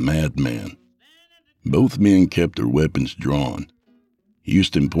ransacked by a madman. Both men kept their weapons drawn.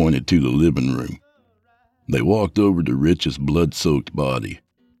 Houston pointed to the living room. They walked over to Rich's blood-soaked body.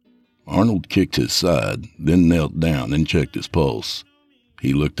 Arnold kicked his side, then knelt down and checked his pulse.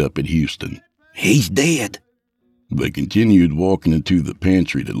 He looked up at Houston. He's dead. They continued walking into the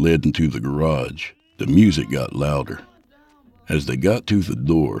pantry that led into the garage. The music got louder. As they got to the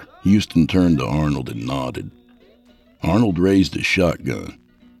door, Houston turned to Arnold and nodded. Arnold raised his shotgun.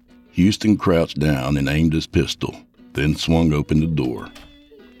 Houston crouched down and aimed his pistol, then swung open the door.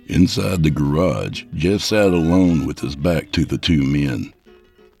 Inside the garage, Jeff sat alone with his back to the two men.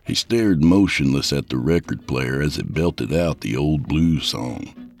 He stared motionless at the record player as it belted out the old blues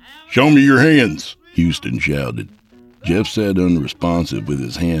song. "Show me your hands," Houston shouted. Jeff sat unresponsive with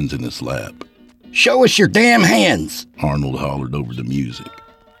his hands in his lap. Show us your damn hands, Arnold hollered over the music.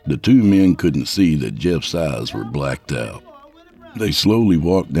 The two men couldn't see that Jeff's eyes were blacked out. They slowly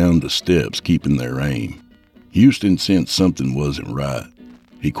walked down the steps, keeping their aim. Houston sensed something wasn't right.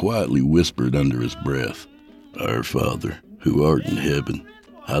 He quietly whispered under his breath, "Our Father, who art in heaven,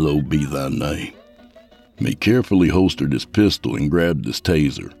 hallowed be thy name." He carefully holstered his pistol and grabbed his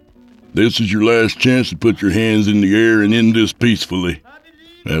taser. "This is your last chance to put your hands in the air and end this peacefully."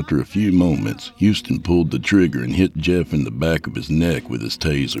 After a few moments, Houston pulled the trigger and hit Jeff in the back of his neck with his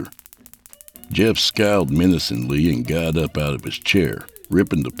taser. Jeff scowled menacingly and got up out of his chair,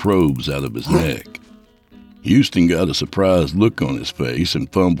 ripping the probes out of his neck. Houston got a surprised look on his face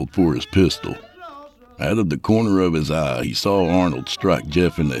and fumbled for his pistol. Out of the corner of his eye, he saw Arnold strike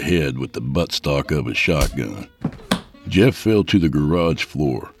Jeff in the head with the buttstock of his shotgun. Jeff fell to the garage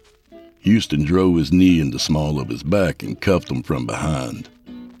floor. Houston drove his knee in the small of his back and cuffed him from behind.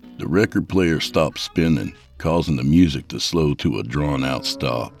 The record player stopped spinning, causing the music to slow to a drawn-out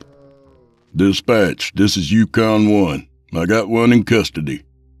stop. "Dispatch, this is Yukon 1. I got one in custody."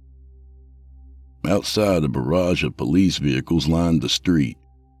 Outside, a barrage of police vehicles lined the street.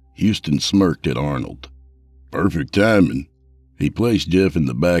 Houston smirked at Arnold. "Perfect timing." He placed Jeff in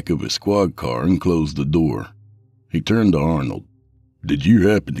the back of his squad car and closed the door. He turned to Arnold. "Did you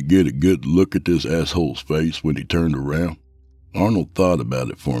happen to get a good look at this asshole's face when he turned around?" Arnold thought about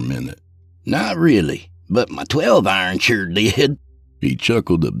it for a minute. Not really, but my 12-iron sure did. He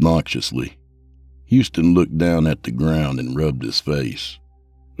chuckled obnoxiously. Houston looked down at the ground and rubbed his face.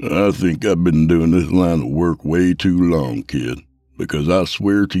 "I think I've been doing this line of work way too long, kid, because I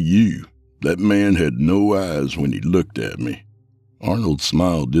swear to you, that man had no eyes when he looked at me." Arnold's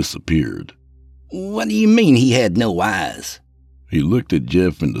smile disappeared. What do you mean he had no eyes? He looked at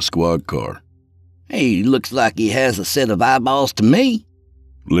Jeff in the squad car. Hey, looks like he has a set of eyeballs to me.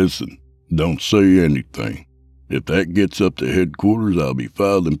 "Listen, don't say anything. If that gets up to headquarters, I'll be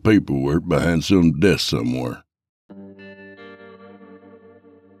filing paperwork behind some desk somewhere."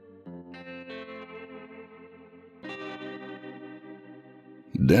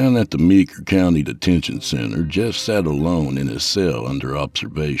 Down at the Meeker County Detention Center, Jeff sat alone in his cell under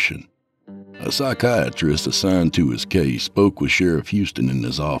observation. A psychiatrist assigned to his case spoke with Sheriff Houston in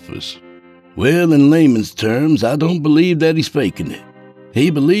his office. Well, in layman's terms, I don't believe that he's faking it. He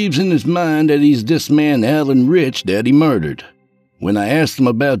believes in his mind that he's this man Alan Rich that he murdered. When I asked him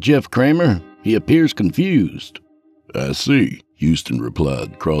about Jeff Kramer, he appears confused. "I see," Houston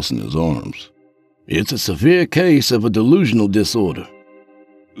replied, crossing his arms. It's a severe case of a delusional disorder.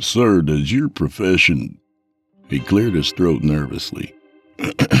 "Sir, does your profession—" He cleared his throat nervously.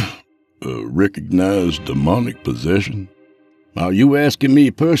 "Recognize demonic possession?" Are you asking me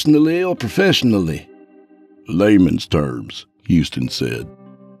personally or professionally? "Layman's terms," Houston said.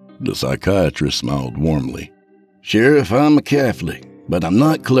 The psychiatrist smiled warmly. Sheriff, I'm a Catholic, but I'm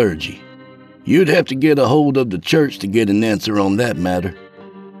not clergy. You'd have to get a hold of the church to get an answer on that matter.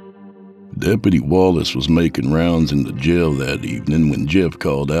 Deputy Wallace was making rounds in the jail that evening when Jeff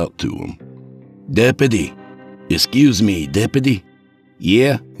called out to him. Deputy. Excuse me, Deputy.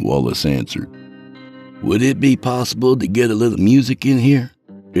 Yeah? Wallace answered. Would it be possible to get a little music in here?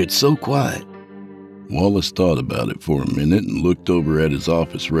 It's so quiet. Wallace thought about it for a minute and looked over at his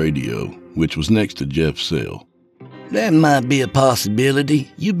office radio, which was next to Jeff's cell. That might be a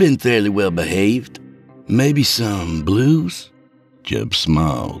possibility. You've been fairly well behaved. Maybe some blues? Jeff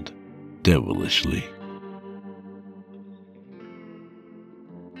smiled, devilishly.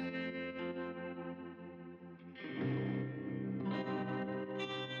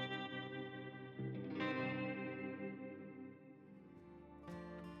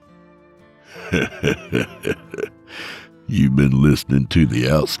 You've been listening to The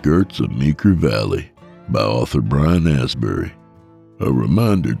Outskirts of Meeker Valley by author Brian Asbury. A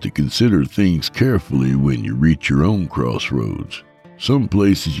reminder to consider things carefully when you reach your own crossroads. Some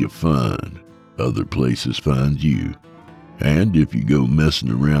places you find, other places find you. And if you go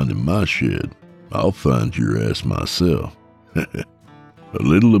messing around in my shed, I'll find your ass myself. A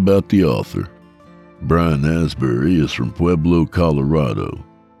little about the author. Brian Asbury is from Pueblo, Colorado.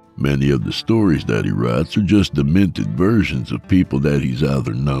 Many of the stories that he writes are just demented versions of people that he's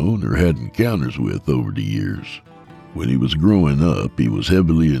either known or had encounters with over the years. When he was growing up, he was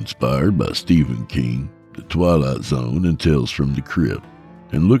heavily inspired by Stephen King, The Twilight Zone, and Tales from the Crypt,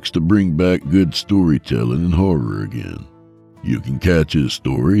 and looks to bring back good storytelling and horror again. You can catch his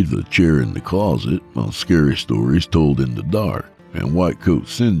story, The Chair in the Closet, on Scary Stories Told in the Dark, and White Coat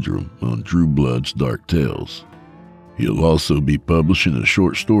Syndrome on Drew Blood's Dark Tales. He'll also be publishing a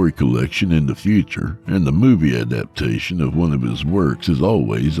short story collection in the future, and the movie adaptation of one of his works is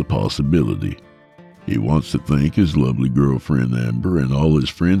always a possibility. He wants to thank his lovely girlfriend Amber and all his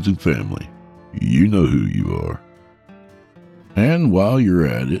friends and family. You know who you are. And while you're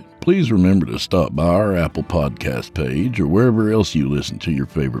at it, please remember to stop by our Apple Podcast page or wherever else you listen to your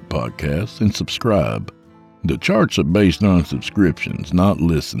favorite podcasts and subscribe. The charts are based on subscriptions, not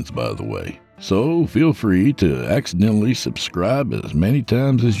listens, by the way. So feel free to accidentally subscribe as many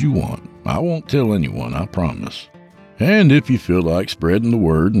times as you want. I won't tell anyone, I promise. And if you feel like spreading the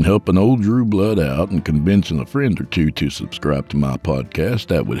word and helping old Drew Blood out and convincing a friend or two to subscribe to my podcast,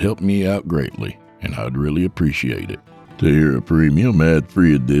 that would help me out greatly, and I'd really appreciate it. To hear a premium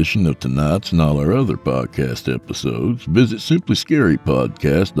ad-free edition of tonight's and all our other podcast episodes, visit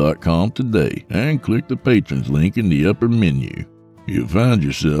simplyscarypodcast.com today and click the patrons link in the upper menu. You'll find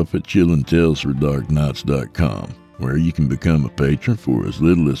yourself at chillintalesfordarknights.com, where you can become a patron for as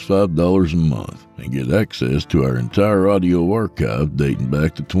little as $5 a month and get access to our entire audio archive dating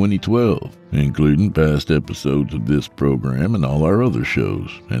back to 2012, including past episodes of this program and all our other shows,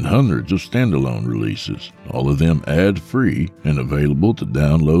 and hundreds of standalone releases, all of them ad-free and available to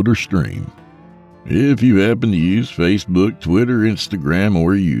download or stream. If you happen to use Facebook, Twitter, Instagram,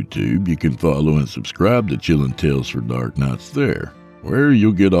 or YouTube, you can follow and subscribe to Chillin' Tales for Dark Nights there, where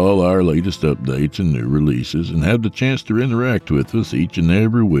you'll get all our latest updates and new releases and have the chance to interact with us each and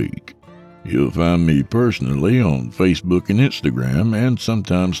every week. You'll find me personally on Facebook and Instagram, and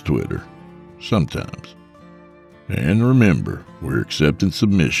sometimes Twitter. Sometimes. And remember, we're accepting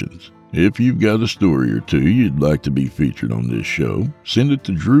submissions. If you've got a story or two you'd like to be featured on this show, send it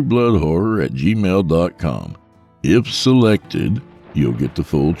to drewbloodhorror@gmail.com. If selected, you'll get the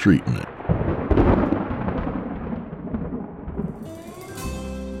full treatment.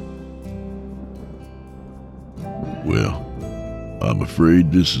 Well, I'm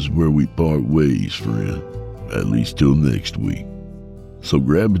afraid this is where we part ways, friend. At least till next week. So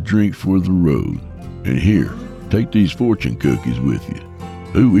grab a drink for the road. And here, take these fortune cookies with you.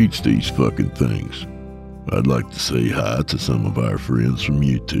 Who eats these fucking things? I'd like to say hi to some of our friends from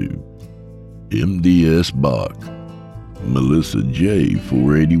YouTube. MDS Bach, Melissa J.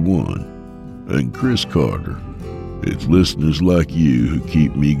 481, and Chris Carter. It's listeners like you who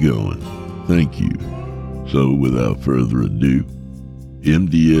keep me going. Thank you. So without further ado,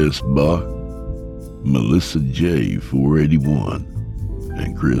 MDS Bach, Melissa J. 481,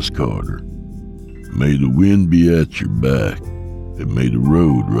 and Chris Carter. May the wind be at your back, and may the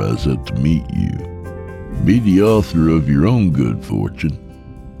road rise up to meet you. Be the author of your own good fortune,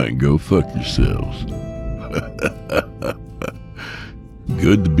 and go fuck yourselves.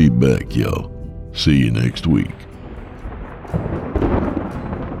 Good to be back, y'all. See you next week.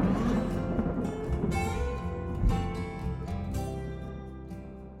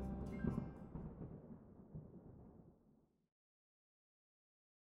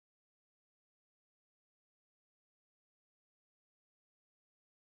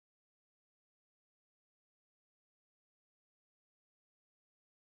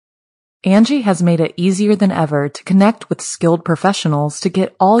 Angie has made it easier than ever to connect with skilled professionals to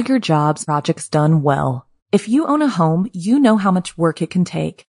get all your jobs projects done well. If you own a home, you know how much work it can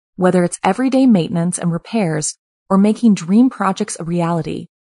take, whether it's everyday maintenance and repairs or making dream projects a reality.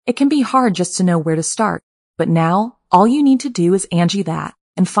 It can be hard just to know where to start, but now all you need to do is Angie that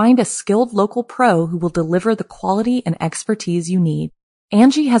and find a skilled local pro who will deliver the quality and expertise you need.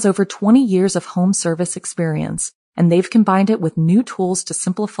 Angie has over 20 years of home service experience, and they've combined it with new tools to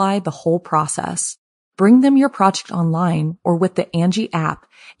simplify the whole process. Bring them your project online or with the Angie app,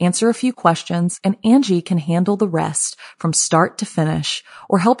 answer a few questions, and Angie can handle the rest from start to finish,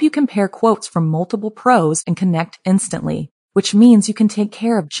 or help you compare quotes from multiple pros and connect instantly, which means you can take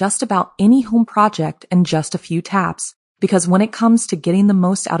care of just about any home project in just a few taps. Because when it comes to getting the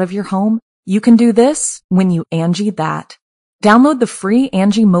most out of your home, you can do this when you Angie that. Download the free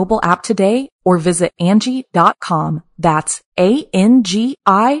Angie mobile app today or visit Angie.com. That's ANGI.com.